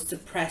propose to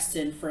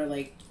Preston for,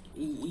 like,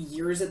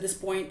 years at this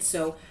point,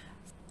 so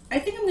I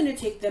think I'm gonna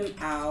take them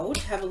out,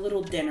 have a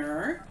little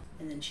dinner,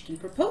 and then she can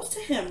propose to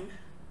him.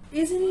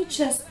 Isn't he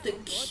just the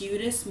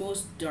cutest,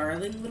 most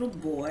darling little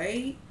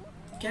boy?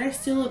 Can I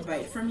steal a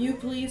bite from you,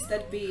 please?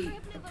 That'd be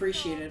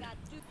appreciated.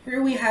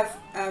 Here we have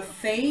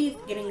Faye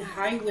getting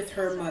high with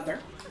her mother.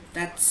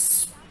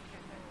 That's...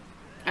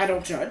 I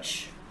don't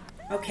judge.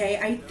 Okay,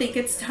 I think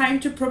it's time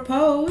to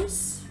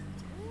propose.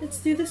 Let's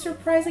do the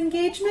surprise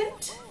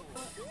engagement.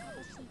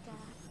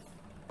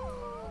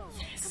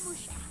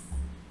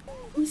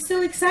 He's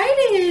so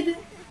excited.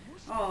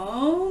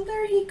 Oh,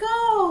 there he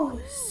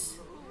goes.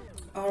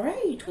 All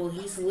right, well,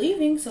 he's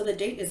leaving, so the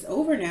date is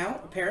over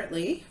now,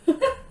 apparently.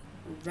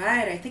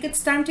 Right, I think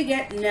it's time to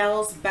get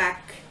Nels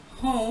back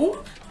home.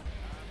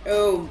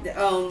 Oh,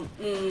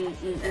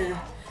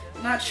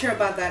 not sure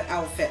about that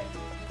outfit,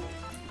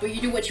 but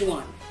you do what you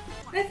want.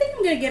 I think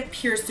I'm gonna get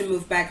Pierce to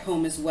move back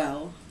home as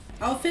well.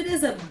 Outfit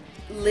is a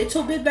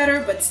little bit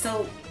better, but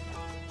still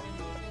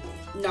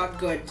not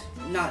good.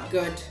 Not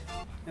good.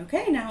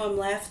 Okay, now I'm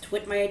left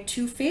with my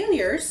 2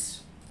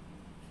 failures.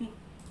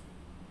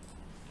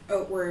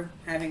 Oh, we're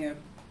having a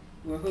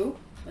woohoo.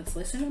 Let's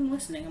listen. I'm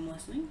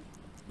listening.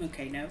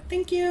 Okay, no.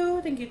 Thank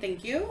you.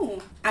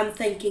 I'm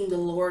thanking the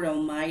Lord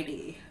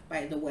Almighty,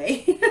 by the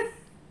way.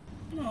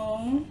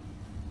 Oh.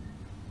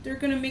 They're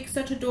gonna make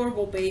such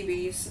adorable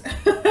babies.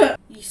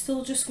 He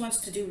still just wants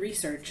to do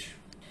research.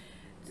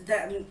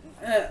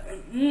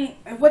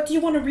 What do you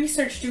want to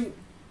research, dude?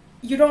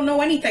 You don't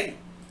know anything.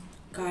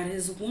 God,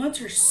 his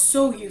wants are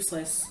so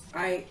useless.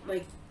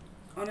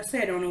 Honestly,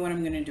 I don't know what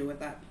I'm gonna do with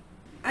that.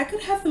 I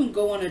could have them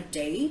go on a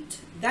date.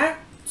 That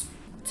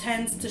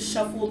tends to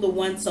shuffle the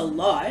wants a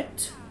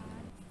lot.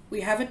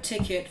 We have a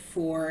ticket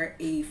for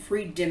a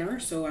free dinner,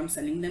 so I'm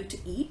sending them to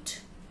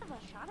eat.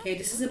 Okay,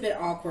 this is a bit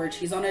awkward.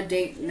 She's on a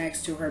date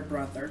next to her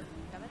brother.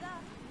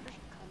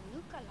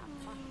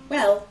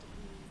 Well,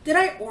 did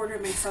I order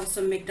myself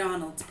some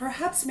McDonald's?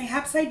 Perhaps,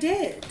 mayhaps I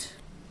did.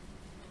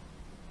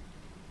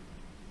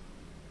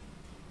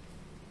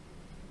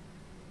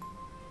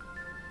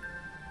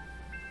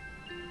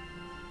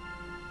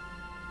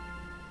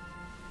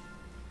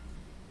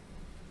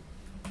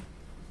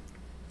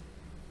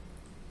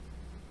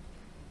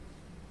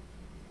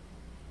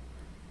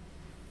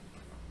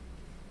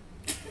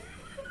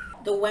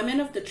 The women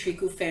of the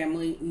Triku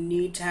family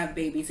need to have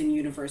babies in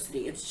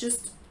university. It's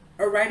just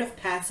a rite of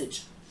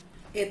passage.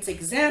 It's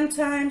exam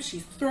time,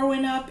 she's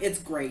throwing up, it's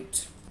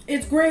great.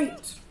 It's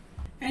great.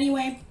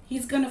 Anyway,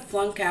 he's gonna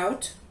flunk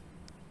out.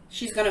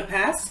 She's gonna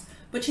pass,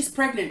 but she's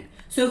pregnant.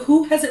 So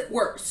who has it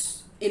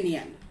worse in the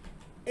end?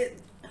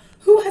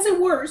 Who has it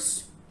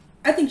worse?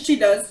 I think she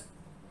does.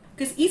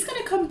 Because he's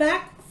gonna come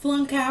back,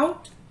 flunk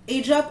out,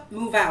 age up,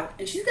 move out.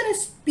 And she's gonna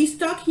be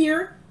stuck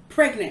here,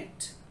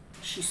 pregnant.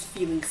 She's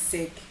feeling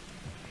sick.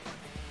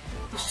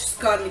 She's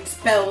gotten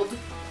expelled.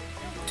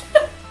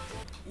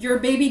 Your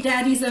baby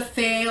daddy's a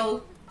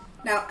fail.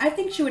 Now, I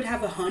think she would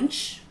have a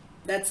hunch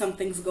that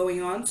something's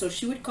going on, so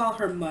she would call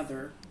her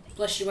mother.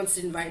 Plus, she wants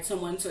to invite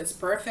someone, so it's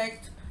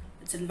perfect.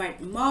 Let's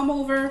invite mom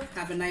over,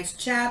 have a nice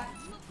chat.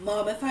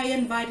 Mom, if I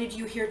invited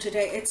you here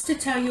today, it's to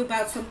tell you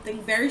about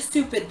something very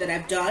stupid that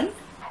I've done.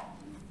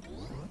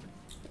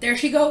 There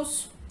she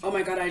goes. Oh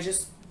my god, I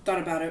just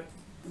thought about it.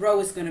 Ro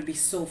is gonna be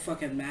so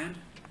fucking mad.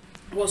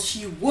 Well,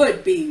 she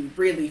would be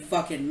really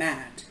fucking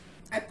mad.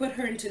 I put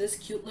her into this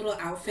cute little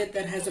outfit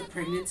that has a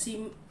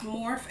pregnancy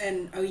morph,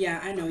 and oh yeah,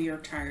 I know you're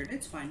tired.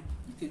 It's fine.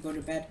 You can go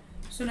to bed.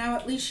 So now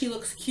at least she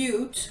looks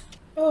cute.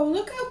 Oh,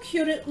 look how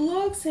cute it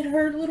looks in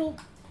her little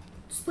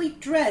sleep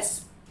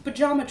dress,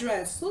 pajama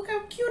dress. Look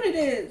how cute it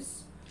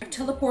is. I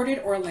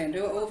teleported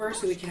Orlando over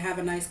so we can have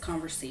a nice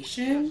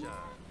conversation.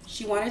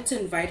 She wanted to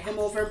invite him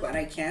over, but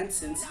I can't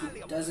since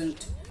he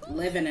doesn't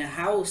live in a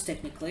house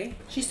technically.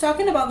 She's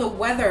talking about the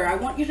weather. I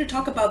want you to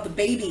talk about the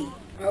baby.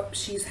 Oh,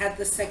 she's had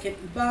the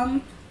second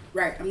bump.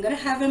 Right, I'm gonna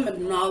have him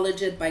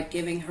acknowledge it by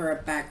giving her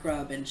a back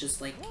rub and just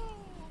like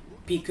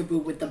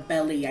peekaboo with the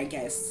belly, I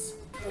guess.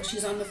 Oh,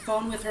 she's on the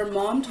phone with her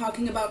mom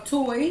talking about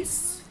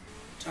toys.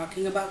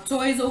 Talking about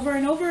toys over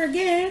and over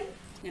again.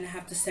 I'm gonna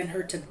have to send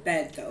her to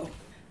bed though.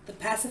 The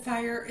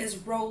pacifier is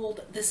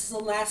rolled. This is the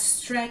last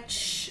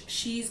stretch.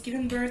 She's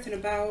given birth in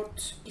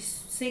about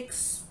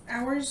 6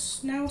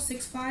 hours now.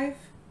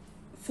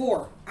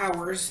 4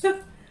 hours.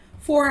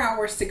 4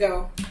 hours to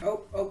go.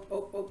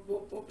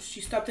 Oh. She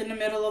stopped in the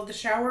middle of the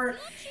shower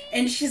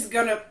and she's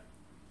gonna...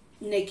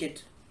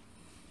 Naked.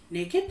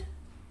 Naked?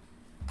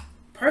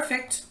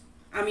 Perfect.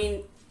 I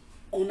mean,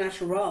 au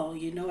natural,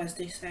 you know, as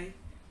they say.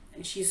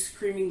 And she's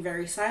screaming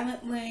very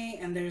silently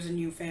and there's a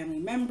new family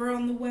member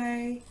on the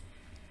way.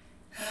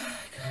 Oh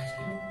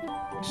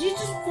God. She's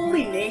just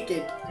fully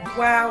naked.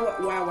 Wow.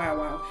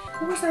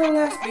 Who was our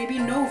last baby?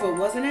 Nova,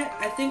 wasn't it?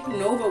 I think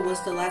Nova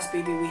was the last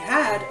baby we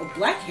had. Oh,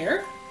 black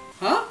hair?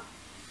 Huh?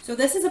 So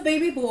this is a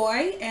baby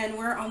boy and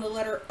we're on the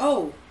letter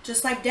O,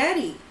 just like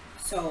daddy.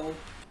 So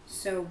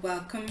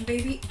welcome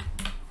baby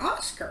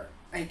Oscar,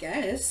 I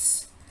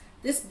guess.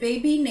 This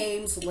baby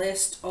names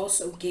list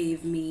also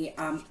gave me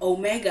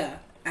Omega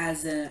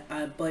as a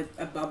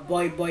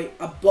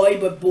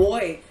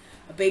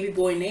baby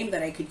boy name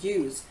that I could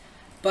use,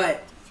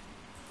 but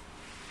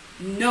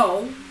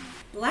no,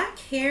 black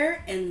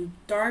hair and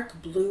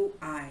dark blue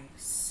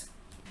eyes.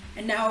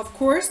 And now of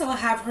course I'll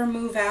have her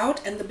move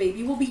out and the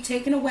baby will be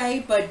taken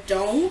away, but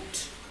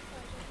don't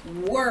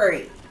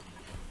worry,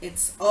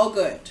 it's all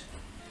good.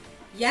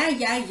 Yeah,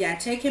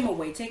 take him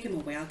away,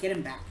 I'll get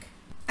him back.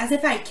 As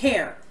if I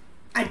care.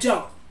 I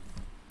don't.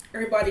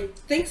 Everybody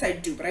thinks I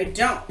do, but I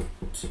don't.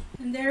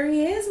 And there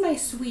he is, my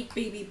sweet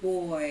baby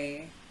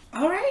boy.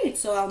 Alright,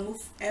 so I'll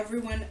move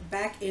everyone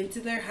back into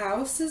their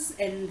houses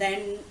and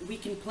then we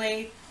can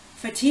play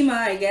Fatima,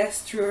 I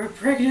guess, through her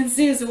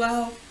pregnancy as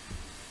well.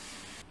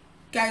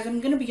 Guys, I'm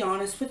gonna be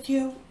honest with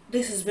you.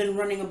 This has been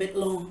running a bit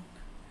long.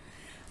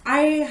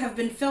 I have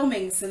been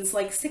filming since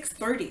like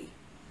 6:30.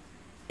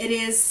 It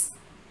is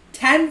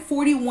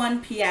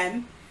 10:41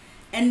 p.m.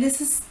 and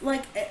this is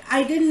like,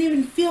 I didn't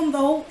even film the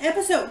whole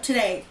episode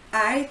today.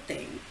 I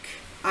think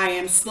I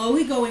am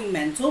slowly going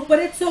mental, but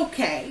it's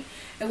okay.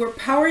 And we're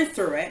powering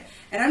through it.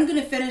 And I'm going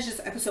to finish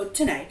this episode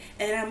tonight.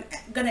 And I'm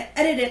going to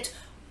edit it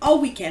all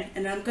weekend.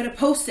 And I'm going to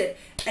post it.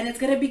 And it's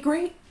going to be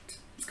great.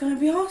 It's going to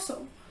be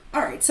awesome.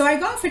 Alright, so I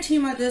got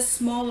Fatima this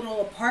small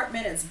little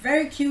apartment. It's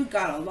very cute.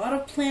 Got a lot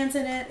of plants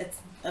in it. It's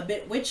a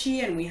bit witchy,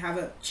 and we have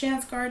a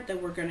chance card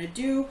that we're gonna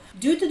do.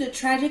 Due to the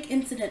tragic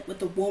incident with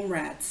the womb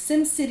rats,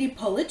 SimCity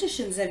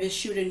politicians have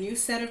issued a new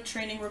set of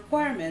training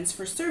requirements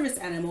for service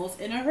animals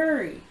in a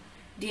hurry.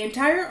 The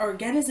entire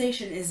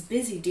organization is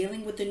busy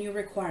dealing with the new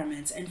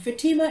requirements, and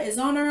Fatima is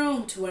on her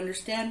own to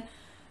understand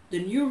the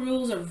new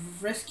rules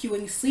of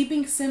rescuing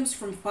sleeping Sims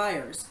from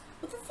fires.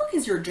 What the fuck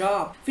is your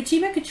job?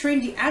 Fatima could train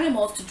the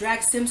animals to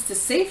drag Sims to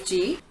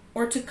safety,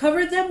 or to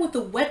cover them with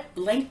a wet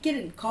blanket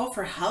and call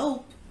for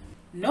help.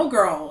 No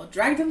girl,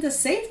 drag them to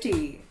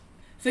safety.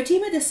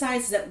 Fatima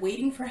decides that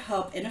waiting for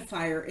help in a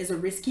fire is a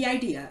risky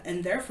idea,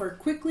 and therefore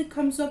quickly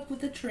comes up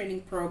with a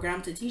training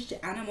program to teach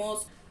the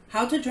animals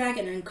how to drag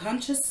an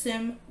unconscious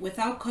Sim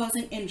without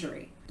causing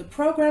injury. The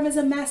program is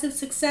a massive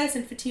success,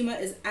 and Fatima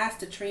is asked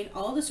to train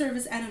all the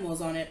service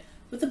animals on it,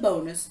 with a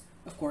bonus,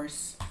 of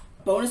course.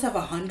 Bonus of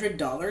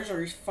 $100?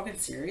 Are you fucking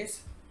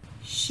serious?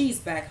 She's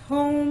back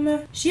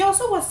home. She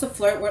also wants to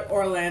flirt with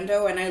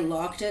Orlando, and I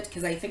locked it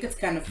because I think it's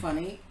kind of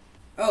funny.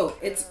 Oh,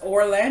 it's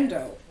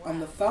Orlando on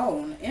the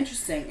phone.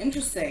 Interesting,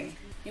 interesting.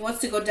 He wants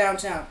to go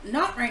downtown.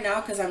 Not right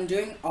now because I'm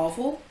doing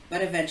awful,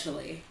 but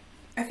eventually.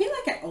 I feel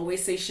like I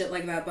always say shit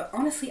like that, but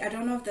honestly, I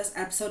don't know if this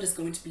episode is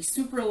going to be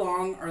super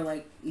long or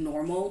like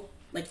normal,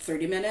 like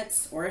 30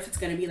 minutes, or if it's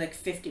going to be like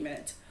 50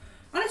 minutes.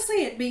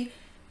 Honestly, it'd be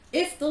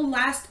if the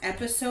last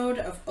episode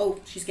of... Oh,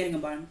 she's getting a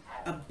bun.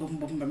 A bum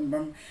bum bum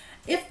bum.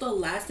 If the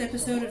last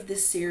episode of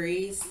this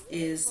series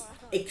is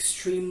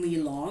extremely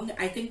long,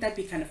 I think that'd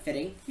be kind of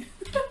fitting.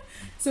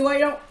 So I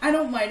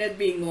don't mind it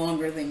being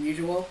longer than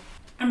usual.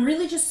 I'm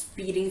really just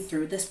speeding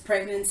through this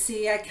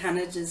pregnancy. I kind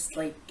of just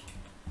like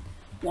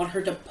want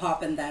her to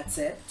pop and that's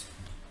it.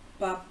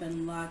 Pop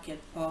and lock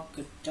it,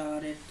 polka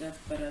dotted,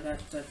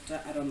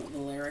 I don't know the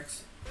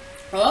lyrics.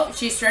 Oh,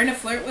 she's trying to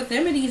flirt with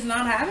him and he's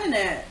not having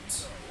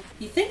it.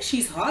 He thinks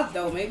she's hot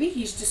though. Maybe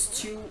he's just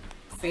too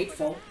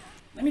faithful.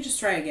 Let me just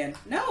try again.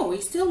 No,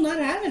 he's still not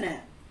having it.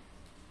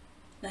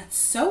 That's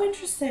so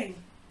interesting.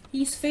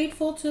 He's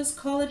faithful to his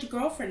college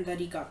girlfriend that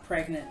he got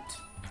pregnant.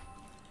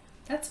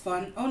 That's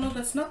fun. Oh no,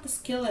 that's not the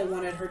skill I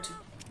wanted her to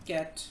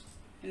get.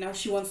 And now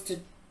she wants to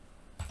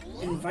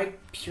invite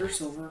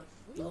Pierce over.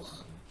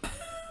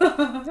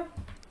 Ugh.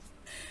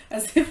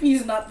 As if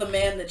he's not the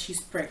man that she's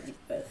pregnant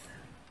with.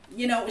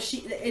 You know,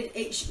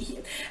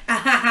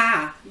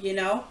 you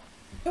know?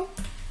 Oh,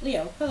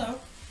 Leo, hello. What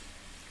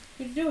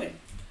are you doing?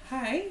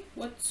 Hi,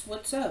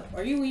 what's up?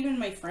 Are you even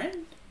my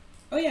friend?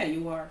 Oh yeah,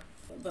 you are.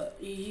 But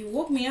you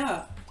woke me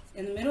up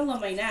in the middle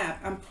of my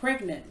nap. I'm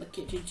pregnant. Look,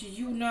 did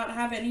you not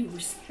have any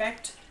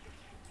respect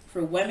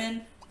for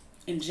women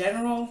in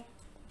general?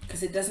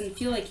 Because it doesn't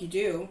feel like you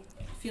do.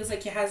 It feels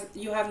like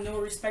you have no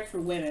respect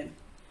for women.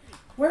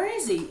 Where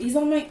is he? He's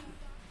on the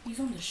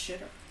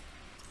shitter.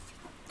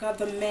 God,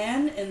 the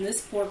man in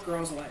this poor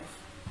girl's life.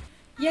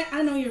 Yeah,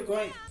 I know you're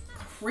going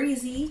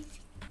crazy.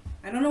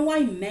 I don't know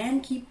why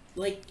men keep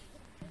like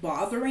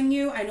bothering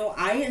you. I know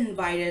I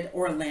invited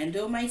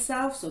Orlando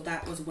myself, so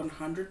that was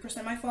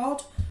 100% my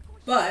fault.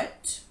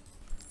 But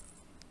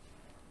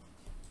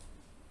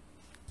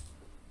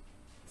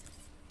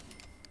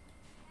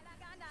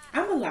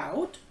I'm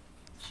allowed.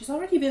 She's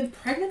already been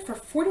pregnant for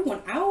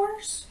 41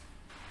 hours.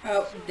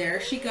 Oh, there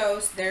she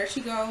goes. There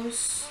she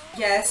goes.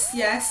 Yes,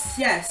 yes,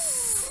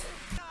 yes.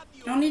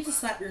 You don't need to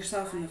slap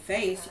yourself in the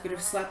face. You could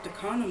have slapped a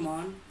condom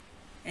on.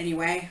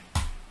 Anyway.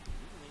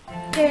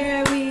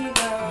 There we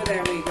go,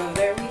 there we go,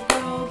 there we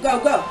go. Go,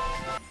 go.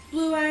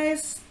 Blue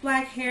eyes,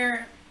 black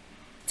hair,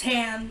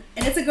 tan.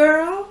 And it's a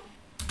girl.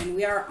 And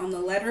we are on the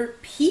letter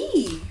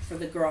P for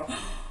the girl.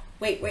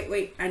 Wait, wait,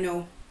 wait. I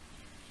know.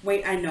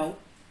 Wait, I know.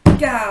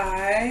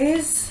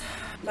 Guys.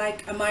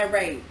 Like, am I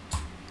right?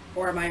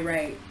 Or am I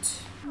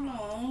right?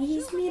 No,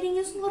 he's meeting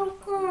his little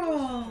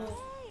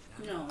girl.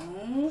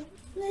 No,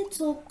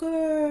 little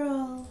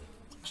girl.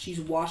 She's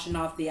washing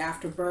off the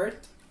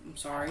afterbirth. I'm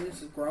sorry,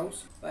 this is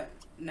gross. But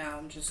now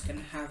I'm just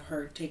gonna have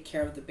her take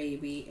care of the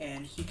baby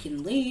and he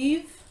can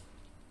leave.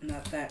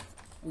 Not that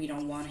we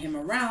don't want him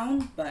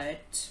around,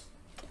 but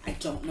I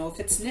don't know if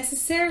it's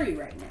necessary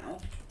right now.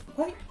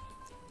 What?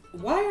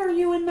 Why are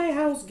you in my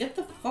house? Get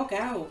the fuck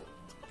out.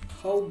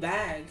 Whole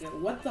bag.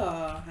 What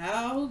the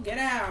hell? Get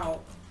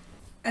out.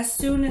 As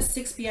soon as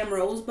 6 p.m.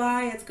 rolls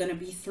by, it's gonna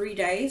be 3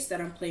 days that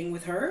I'm playing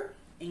with her.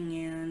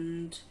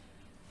 And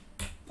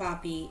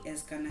Poppy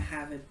is gonna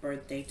have a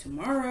birthday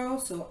tomorrow.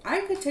 So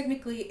I could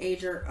technically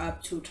age her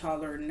up to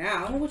toddler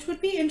now, which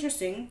would be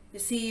interesting to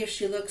see if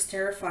she looks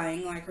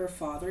terrifying like her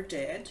father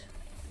did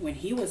when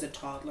he was a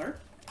toddler.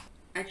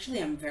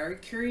 Actually, I'm very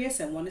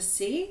curious. I want to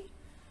see.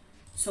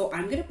 So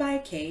I'm gonna buy a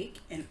cake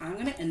and I'm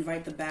gonna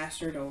invite the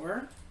bastard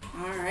over.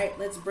 All right,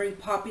 let's bring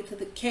Poppy to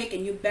the cake,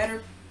 and you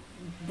better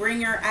bring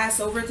your ass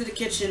over to the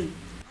kitchen.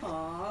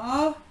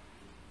 Aww.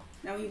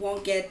 Now we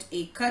won't get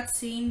a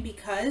cutscene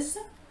because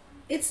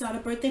it's not a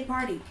birthday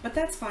party, but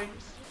that's fine.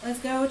 Let's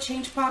go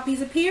change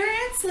Poppy's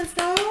appearance. Let's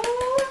go.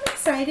 I'm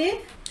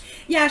excited.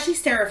 Yeah,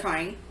 she's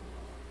terrifying.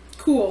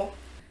 Cool.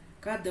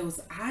 God, those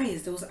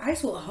eyes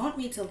will haunt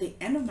me till the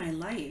end of my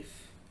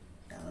life.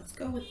 Now let's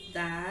go with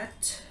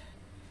that,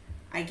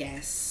 I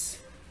guess.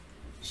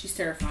 She's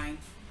terrifying.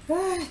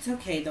 But it's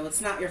okay though,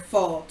 it's not your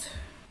fault.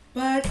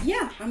 But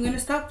yeah, I'm gonna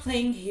stop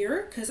playing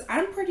here because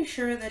I'm pretty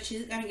sure that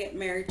she's gonna get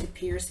married to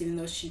Pierce, even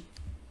though she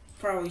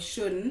probably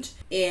shouldn't,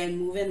 and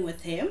move in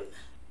with him.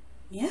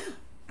 Yeah,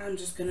 I'm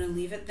just gonna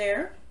leave it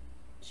there.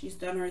 She's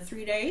done her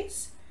 3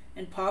 days,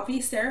 and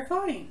Poppy's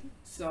terrifying.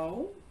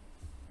 So,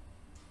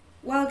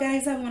 well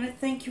guys, I want to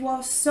thank you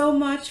all so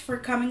much for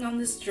coming on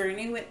this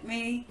journey with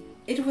me.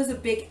 It was a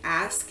big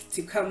ask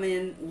to come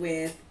in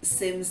with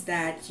Sims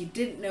that you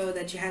didn't know,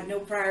 that you had no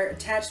prior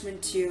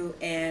attachment to,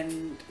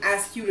 and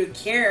ask you to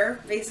care,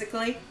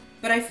 basically.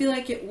 But I feel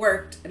like it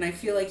worked, and I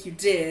feel like you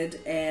did,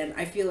 and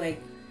I feel like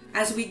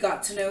as we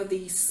got to know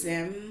these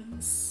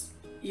Sims,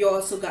 you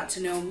also got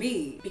to know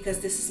me, because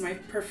this is my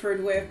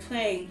preferred way of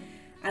playing.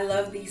 I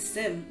love these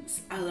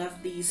Sims, I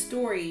love these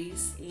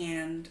stories,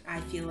 and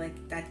I feel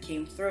like that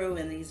came through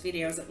in these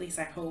videos, at least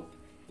I hope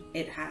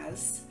it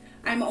has.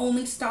 I'm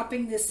only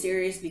stopping this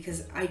series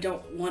because I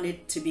don't want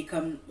it to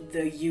become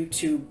the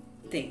YouTube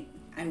thing.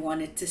 I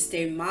want it to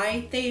stay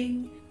my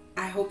thing.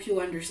 I hope you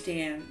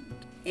understand,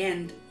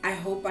 and I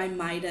hope I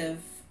might have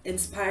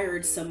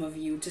inspired some of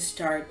you to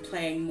start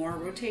playing more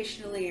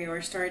rotationally,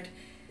 or start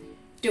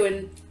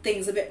doing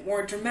things a bit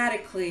more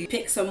dramatically.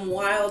 Pick some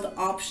wild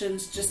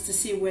options just to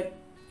see what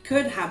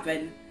could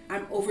happen.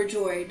 I'm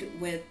overjoyed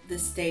with the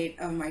state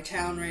of my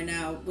town right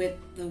now, with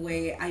the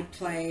way I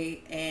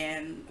play,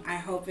 and I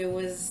hope it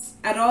was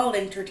at all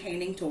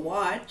entertaining to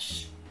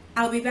watch.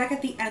 I'll be back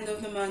at the end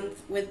of the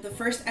month with the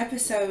first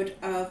episode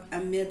of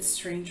A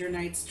Mid-Stranger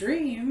Night's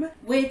Dream,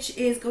 which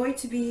is going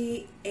to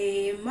be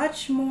a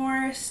much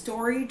more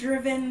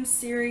story-driven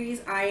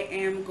series. I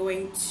am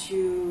going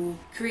to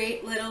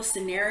create little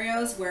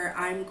scenarios where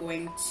I'm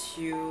going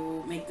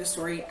to make the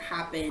story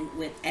happen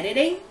with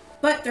editing.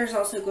 But there's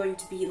also going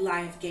to be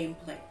live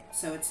gameplay,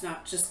 so it's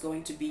not just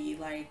going to be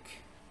like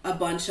a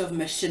bunch of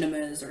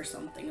machinimas or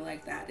something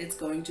like that. It's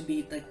going to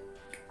be like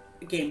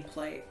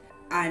gameplay.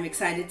 I'm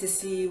excited to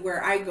see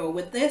where I go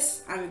with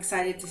this. I'm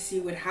excited to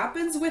see what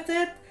happens with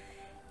it.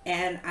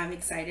 And I'm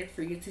excited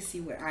for you to see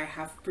what I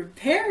have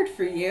prepared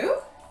for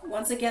you.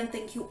 Once again,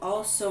 thank you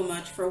all so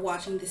much for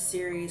watching this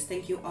series.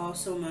 Thank you all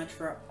so much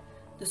for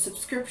the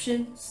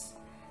subscriptions,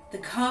 the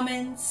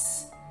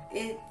comments.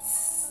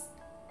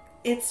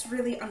 It's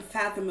really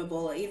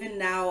unfathomable. Even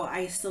now,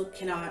 I still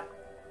cannot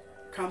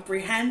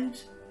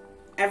comprehend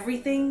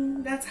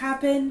everything that's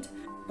happened,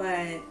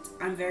 but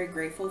I'm very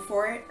grateful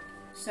for it.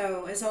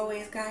 So, as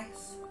always,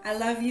 guys, I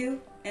love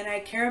you and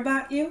I care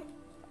about you.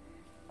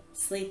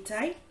 Sleep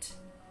tight.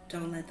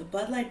 Don't let the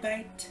Bud Light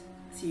bite.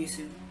 See you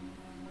soon.